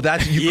 Oh,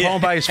 you call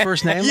him by his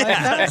first name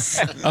yes.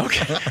 like that?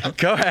 Okay,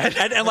 go ahead.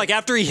 And like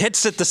after he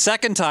hits it the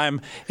second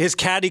time, his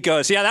caddy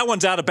goes, yeah, that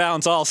one's out of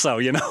bounds also.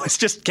 You know, it's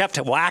just kept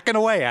whacking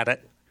away at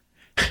it.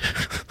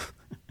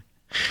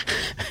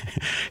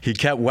 He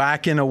kept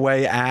whacking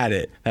away at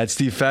it. That's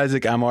Steve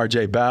Fezzik. I'm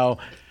RJ Bell.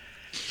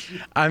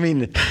 I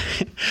mean,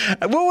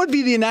 what would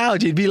be the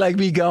analogy? It'd be like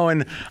me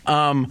going,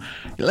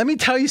 let me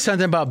tell you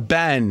something about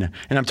Ben.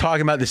 And I'm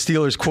talking about the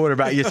Steelers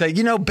quarterback. You say,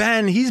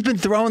 Ben, he's been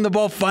throwing the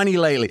ball funny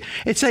lately.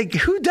 It's like,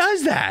 who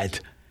does that?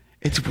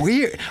 It's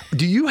weird.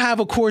 Do you have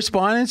a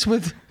correspondence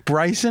with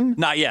Bryson?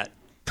 Not yet.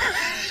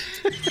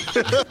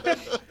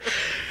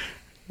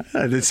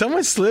 Did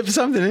someone slip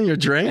something in your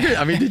drink?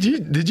 I mean,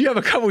 did you have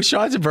a couple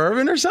shots of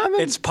bourbon or something?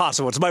 It's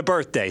possible. It's my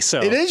birthday,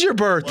 so It is your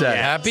birthday.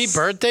 Happy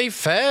birthday,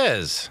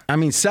 Fez. I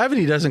mean,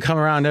 70 doesn't come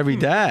around every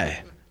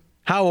day.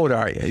 How old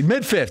are you?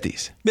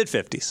 Mid-50s.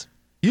 mid-50s.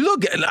 You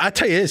look. I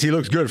tell you this, he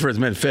looks good for his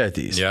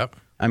mid-50s. Yep.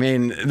 I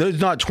mean, there's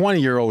not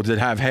 20-year-olds that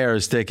have hair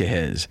as thick as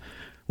his.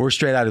 We're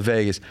straight out of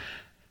Vegas.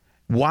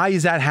 Why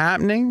is that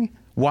happening?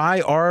 Why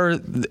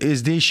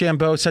is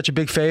DeChambeau such a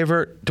big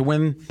favorite to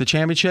win the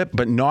championship,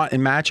 but not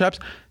in matchups?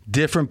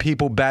 Different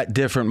people bet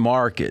different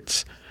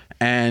markets,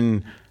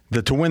 and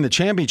to win the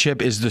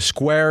championship is the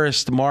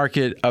squarest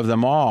market of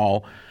them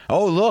all.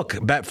 Oh, look,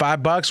 bet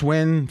 $5,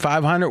 win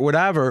 500,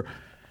 whatever.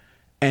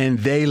 And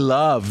they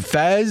love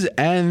Fez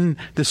and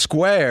the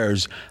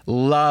squares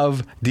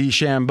love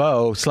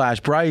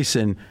DeChambeau /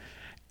 Bryson,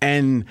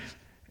 and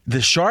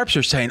the sharps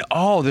are saying,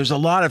 "Oh, there's a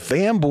lot of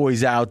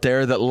fanboys out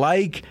there that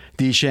like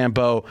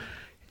DeChambeau.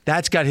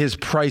 That's got his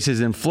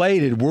prices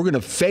inflated. We're going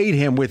to fade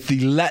him with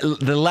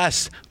the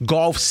less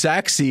golf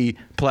sexy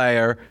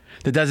player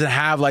that doesn't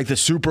have like the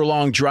super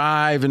long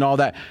drive and all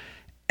that."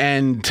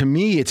 And to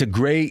me, it's a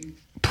great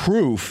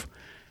proof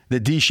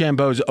that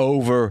DeChambeau's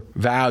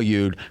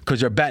overvalued because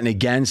they're betting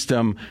against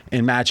him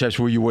in matchups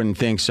where you wouldn't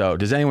think so.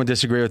 Does anyone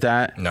disagree with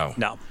that?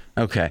 No.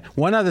 Okay.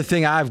 One other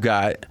thing I've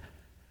got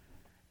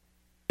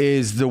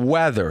is the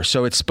weather.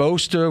 So it's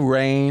supposed to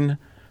rain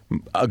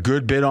a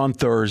good bit on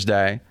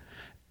Thursday,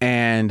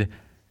 and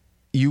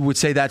you would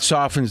say that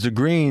softens the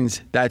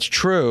greens. That's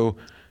true,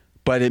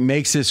 but it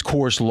makes this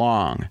course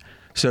long.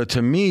 So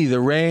to me, the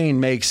rain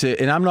makes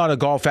it, and I'm not a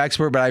golf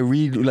expert, but I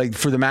read, like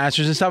for the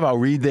Masters and stuff, I'll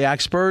read the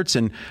experts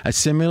and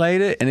assimilate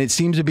it, and it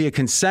seems to be a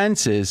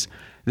consensus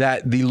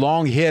that the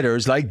long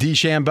hitters, like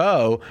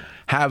DeChambeau,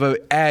 have an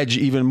edge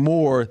even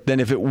more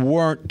than if it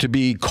weren't to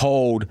be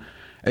cold.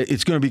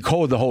 It's going to be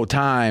cold the whole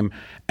time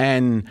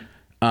and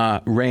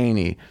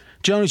rainy.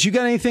 Jonas, you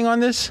got anything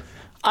on this?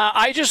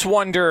 I just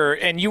wonder,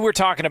 and you were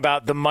talking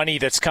about the money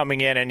that's coming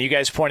in, and you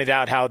guys pointed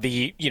out how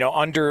the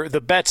under the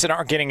bets that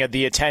aren't getting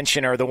the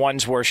attention are the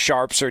ones where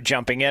sharps are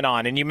jumping in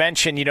on. And you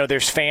mentioned,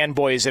 there's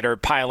fanboys that are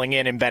piling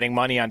in and betting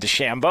money on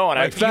DeChambeau.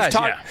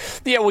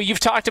 And you've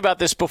talked about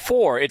this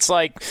before. It's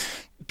like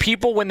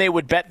people, when they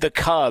would bet the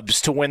Cubs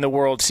to win the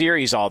World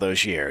Series all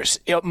those years,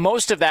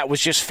 most of that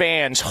was just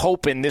fans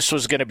hoping this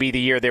was going to be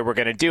the year they were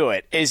going to do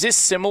it. Is this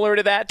similar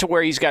to that, to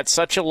where he's got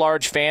such a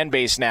large fan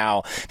base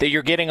now that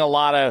you're getting a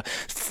lot of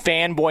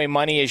fanboy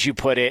money, as you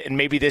put it, and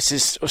maybe this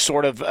is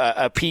sort of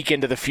a peek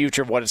into the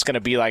future of what it's going to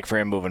be like for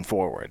him moving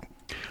forward?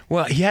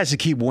 Well, he has to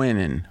keep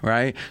winning,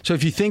 right? So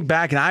if you think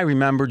back, and I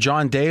remember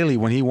John Daly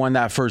when he won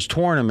that first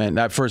tournament,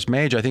 that first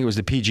major, I think it was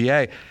the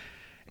PGA,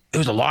 there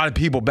was a lot of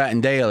people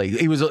betting Daly.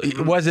 It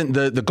wasn't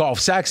the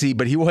golf sexy,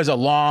 but he was a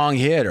long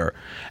hitter.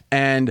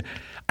 And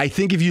I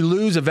think if you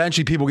lose,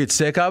 eventually people get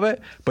sick of it.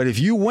 But if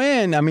you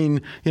win,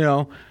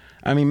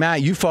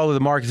 Matt, you follow the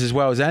markets as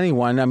well as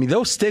anyone. I mean,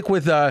 they'll stick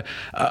with a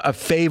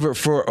favorite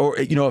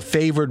a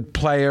favored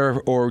player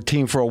or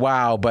team for a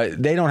while,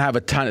 but they don't have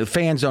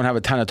fans don't have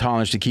a ton of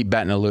tolerance to keep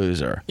betting a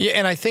loser. Yeah,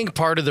 and I think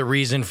part of the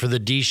reason for the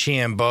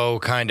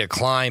DeChambeau kind of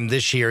climb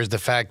this year is the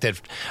fact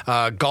that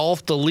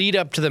golf, the lead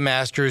up to the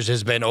Masters,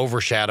 has been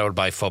overshadowed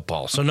by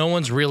football. So no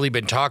one's really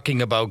been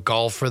talking about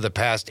golf for the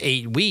past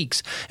 8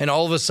 weeks, and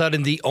all of a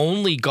sudden the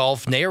only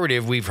golf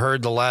narrative we've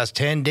heard the last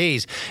 10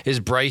 days is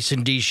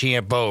Bryson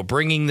DeChambeau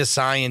bringing the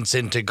science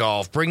into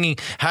golf,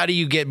 how do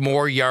you get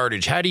more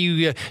yardage? How do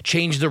you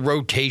change the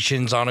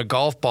rotations on a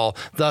golf ball?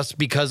 Thus,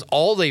 because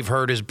all they've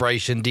heard is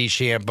Bryson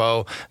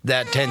DeChambeau,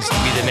 that tends to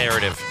be the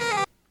narrative.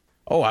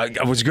 Oh, I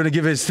was going to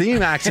give his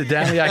theme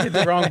accidentally. I hit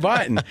the wrong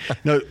button.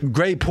 No,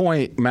 great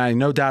point, Matty.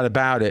 No doubt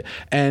about it.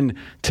 And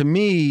to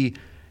me,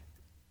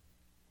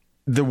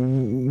 the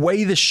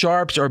way the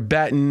sharps are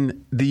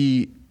betting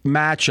the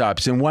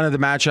matchups, and one of the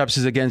matchups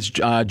is against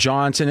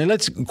Johnson. And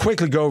let's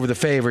quickly go over the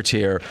favorites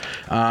here.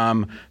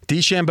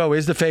 DeChambeau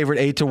is the favorite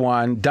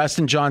 8-1.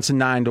 Dustin Johnson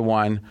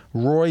 9-1.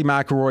 Rory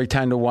McIlroy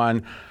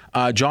 10-1.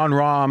 John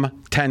Rahm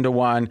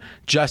 10-1.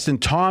 Justin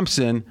Thomas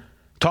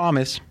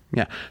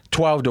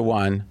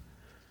 12-1.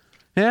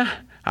 Yeah,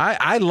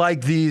 I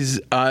like these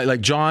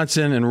like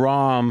Johnson and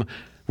Rahm.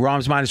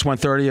 Rahm's minus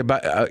 130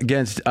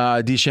 against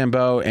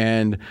DeChambeau,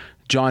 and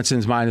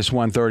Johnson's minus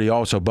 130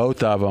 also,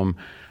 both of them.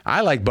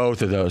 I like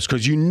both of those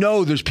because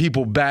there's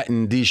people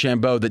betting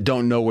DeChambeau that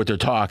don't know what they're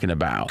talking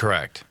about.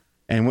 Correct.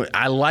 And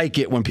I like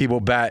it when people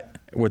bet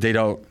what they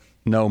don't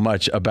know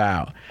much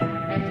about.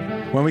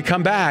 When we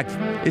come back,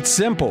 it's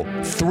simple.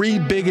 3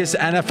 biggest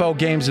NFL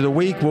games of the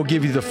week. We'll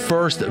give you the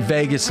first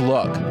Vegas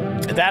look.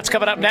 That's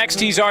coming up next.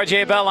 He's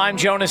RJ Bell. I'm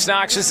Jonas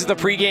Knox. This is the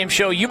pregame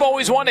show you've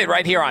always wanted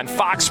right here on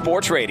Fox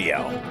Sports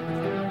Radio.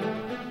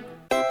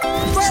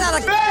 Straight out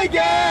of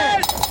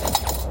Vegas!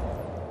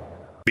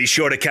 Be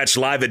sure to catch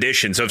live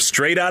editions of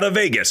Straight Outta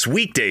Vegas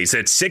weekdays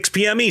at 6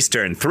 p.m.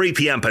 Eastern, 3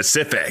 p.m.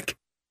 Pacific.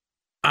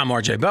 I'm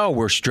RJ Bell.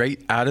 We're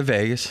straight out of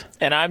Vegas.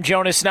 And I'm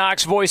Jonas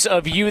Knox, voice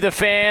of You, the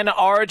Fan.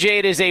 RJ,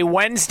 it is a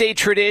Wednesday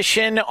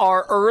tradition,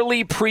 our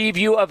early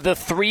preview of the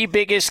three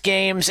biggest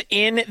games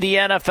in the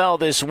NFL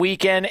this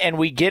weekend. And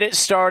we get it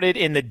started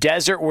in the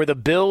desert where the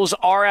Bills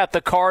are at the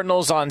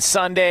Cardinals on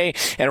Sunday.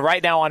 And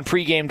right now on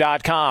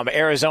pregame.com,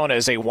 Arizona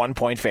is a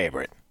 1-point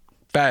favorite.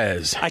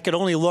 Bez. I could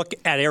only look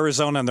at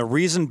Arizona, and the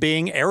reason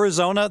being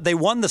Arizona, they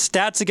won the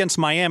stats against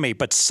Miami,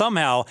 but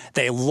somehow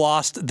they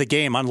lost the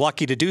game.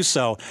 Unlucky to do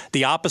so.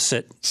 The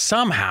opposite.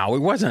 Somehow. It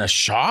wasn't a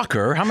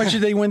shocker. How much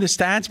did they win the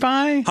stats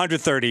by?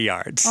 130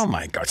 yards. Oh,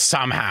 my God.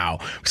 Somehow.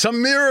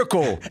 Some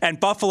miracle. And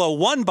Buffalo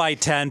won by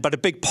 10, but a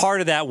big part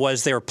of that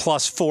was they were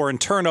 +4 in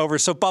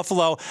turnovers. So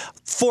Buffalo,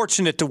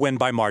 fortunate to win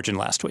by margin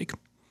last week.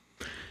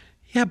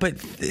 Yeah, but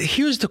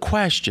here's the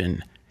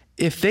question.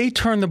 If they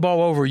turn the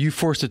ball over, you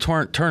force the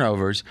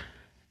turnovers,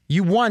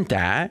 you want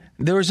that.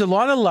 There was a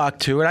lot of luck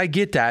to it. I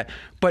get that.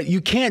 But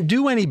you can't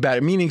do any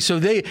better. Meaning, so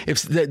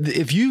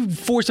if you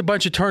force a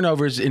bunch of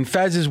turnovers in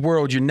Fez's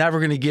world, you're never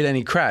going to get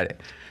any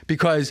credit.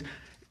 Because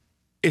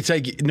it's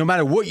like no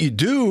matter what you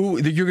do,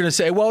 you're going to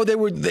say, well, they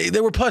were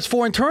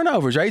 +4 in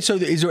turnovers, right? So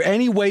is there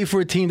any way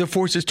for a team that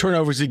forces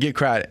turnovers to get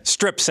credit?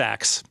 Strip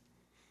sacks.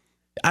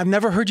 I've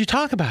never heard you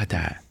talk about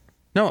that.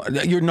 No,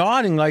 you're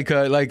nodding like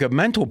a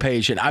mental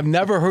patient. I've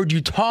never heard you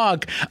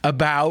talk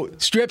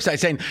about strip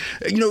sacks, saying,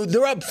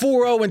 they're up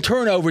 4-0 in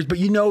turnovers, but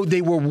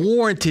they were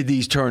warranted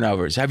these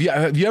turnovers. Have you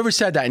ever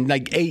said that in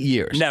like 8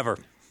 years? Never.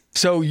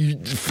 So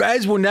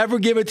Fez will never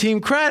give a team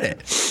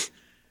credit.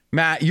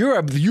 Matt,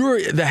 you're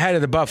the head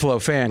of the Buffalo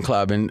fan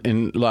club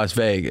in Las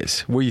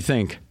Vegas. What do you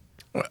think?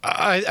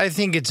 I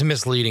think it's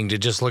misleading to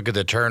just look at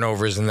the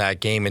turnovers in that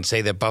game and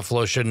say that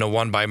Buffalo shouldn't have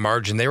won by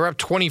margin. They were up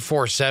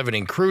 24-7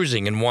 and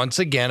cruising, and once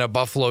again, a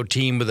Buffalo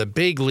team with a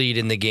big lead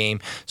in the game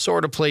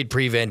sort of played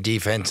prevent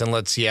defense and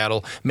let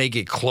Seattle make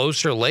it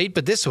closer late,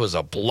 but this was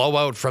a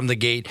blowout from the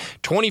gate,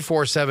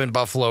 24-7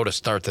 Buffalo to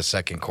start the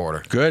second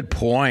quarter. Good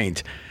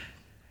point.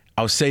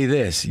 I'll say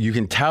this. You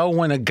can tell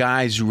when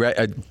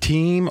a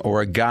team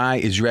or a guy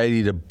is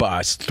ready to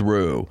bust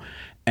through.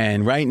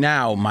 And right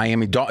now,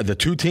 the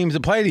two teams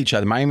that played each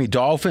other, Miami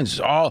Dolphins,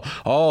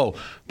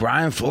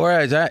 Brian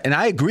Flores, and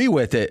I agree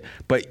with it,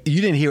 but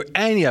you didn't hear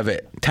any of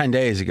it 10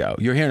 days ago.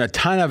 You're hearing a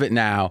ton of it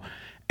now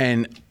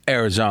in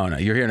Arizona.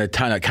 You're hearing a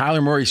ton of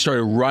Kyler Murray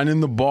started running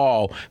the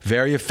ball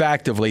very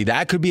effectively.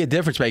 That could be a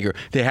difference maker.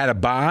 They had a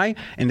bye,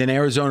 and then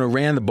Arizona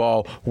ran the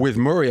ball with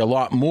Murray a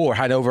lot more,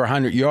 had over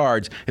 100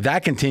 yards. If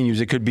that continues,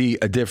 it could be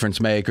a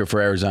difference maker for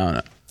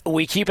Arizona.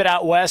 We keep it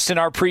out west in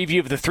our preview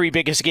of the three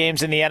biggest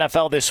games in the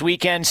NFL this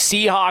weekend.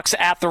 Seahawks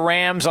at the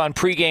Rams on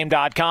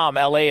pregame.com.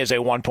 LA is a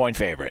 1-point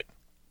favorite.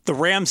 The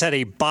Rams had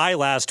a bye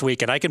last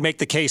week, and I can make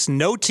the case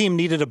no team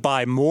needed a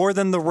bye more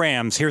than the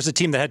Rams. Here's a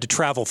team that had to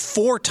travel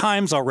 4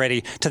 times already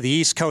to the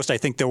East Coast. I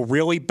think they'll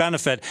really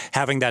benefit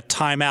having that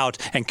time out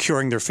and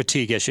curing their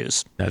fatigue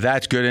issues. Now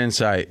that's good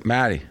insight.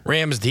 Matty.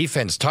 Rams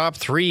defense top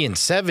 3 in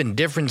 7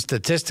 different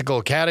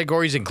statistical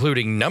categories,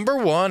 including number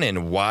 1 in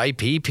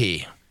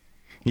YPP.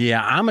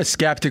 Yeah, I'm a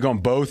skeptic on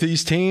both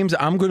these teams.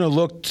 I'm going to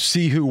look to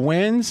see who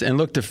wins and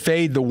look to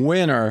fade the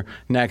winner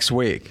next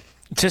week.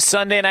 To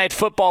Sunday Night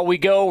Football we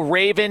go.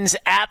 Ravens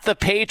at the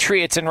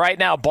Patriots, and right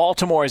now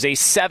Baltimore is a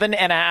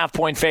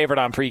 7.5-point favorite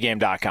on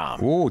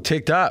pregame.com. Ooh,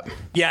 ticked up.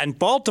 Yeah, and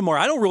Baltimore,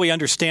 I don't really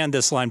understand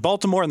this line.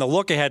 Baltimore in the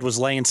look-ahead was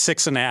laying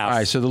 6.5. All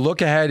right, so the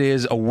look-ahead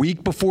is a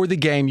week before the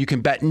game. You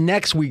can bet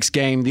next week's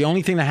game. The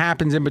only thing that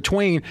happens in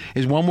between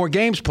is one more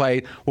game's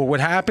played. Well,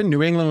 what happened?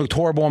 New England looked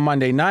horrible on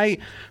Monday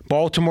night.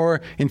 Baltimore,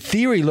 in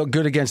theory, looked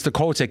good against the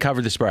Colts. They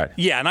covered the spread.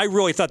 Yeah, and I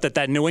really thought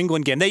that New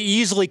England game, they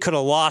easily could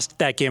have lost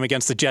that game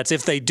against the Jets.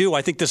 If they do,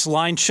 I think this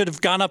line should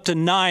have gone up to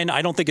 9.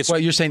 I don't think it's... Well,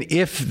 you're saying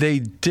if they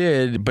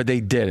did, but they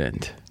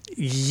didn't.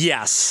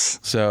 Yes.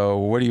 So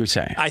what are you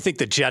saying? I think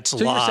the Jets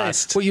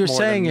lost. What you're more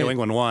saying than New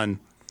England won.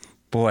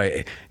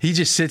 Boy, he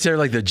just sits there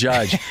like the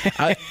judge.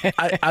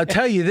 I'll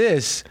tell you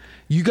this.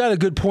 You got a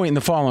good point in the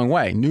following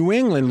way. New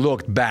England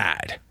looked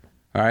bad,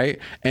 all right?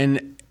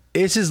 And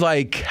this is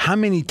like how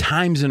many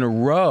times in a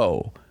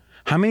row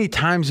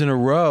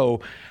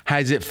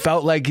has it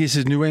felt like this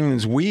is New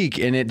England's week?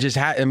 And it just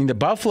the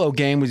Buffalo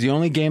game was the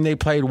only game they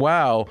played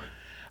well.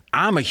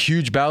 I'm a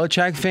huge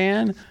Belichick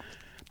fan,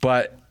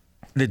 but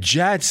the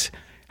Jets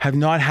have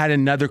not had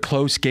another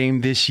close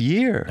game this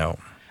year. No.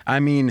 I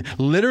mean,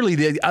 literally,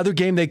 the other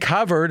game they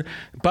covered,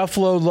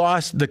 Buffalo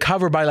lost the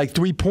cover by like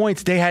 3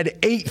 points. They had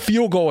 8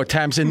 field goal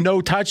attempts and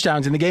no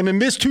touchdowns in the game and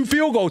missed 2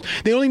 field goals.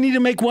 They only need to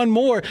make one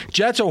more.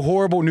 Jets are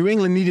horrible. New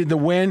England needed the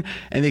win,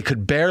 and they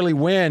could barely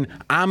win.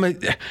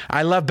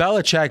 I love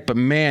Belichick, but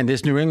man,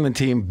 this New England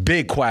team,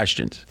 big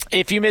questions.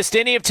 If you missed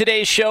any of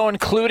today's show,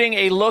 including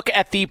a look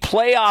at the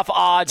playoff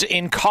odds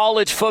in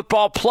college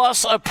football,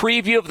 plus a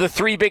preview of the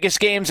 3 biggest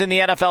games in the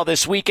NFL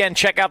this weekend,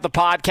 check out the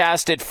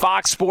podcast at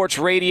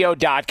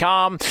foxsportsradio.com.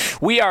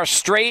 We are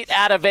straight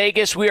out of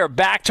Vegas. We are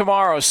back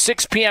tomorrow,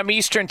 6 p.m.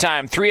 Eastern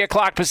Time, 3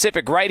 o'clock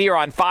Pacific, right here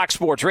on Fox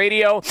Sports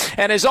Radio.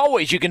 And as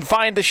always, you can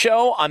find the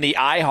show on the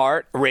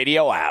iHeart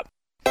Radio app.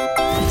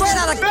 Straight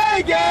out of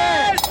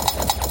Vegas!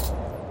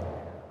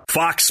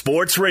 Fox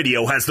Sports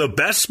Radio has the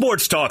best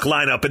sports talk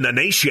lineup in the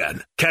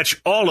nation.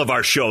 Catch all of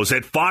our shows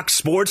at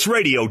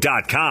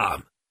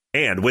foxsportsradio.com.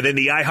 And within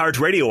the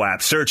iHeartRadio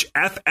app, search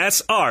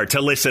FSR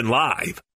to listen live.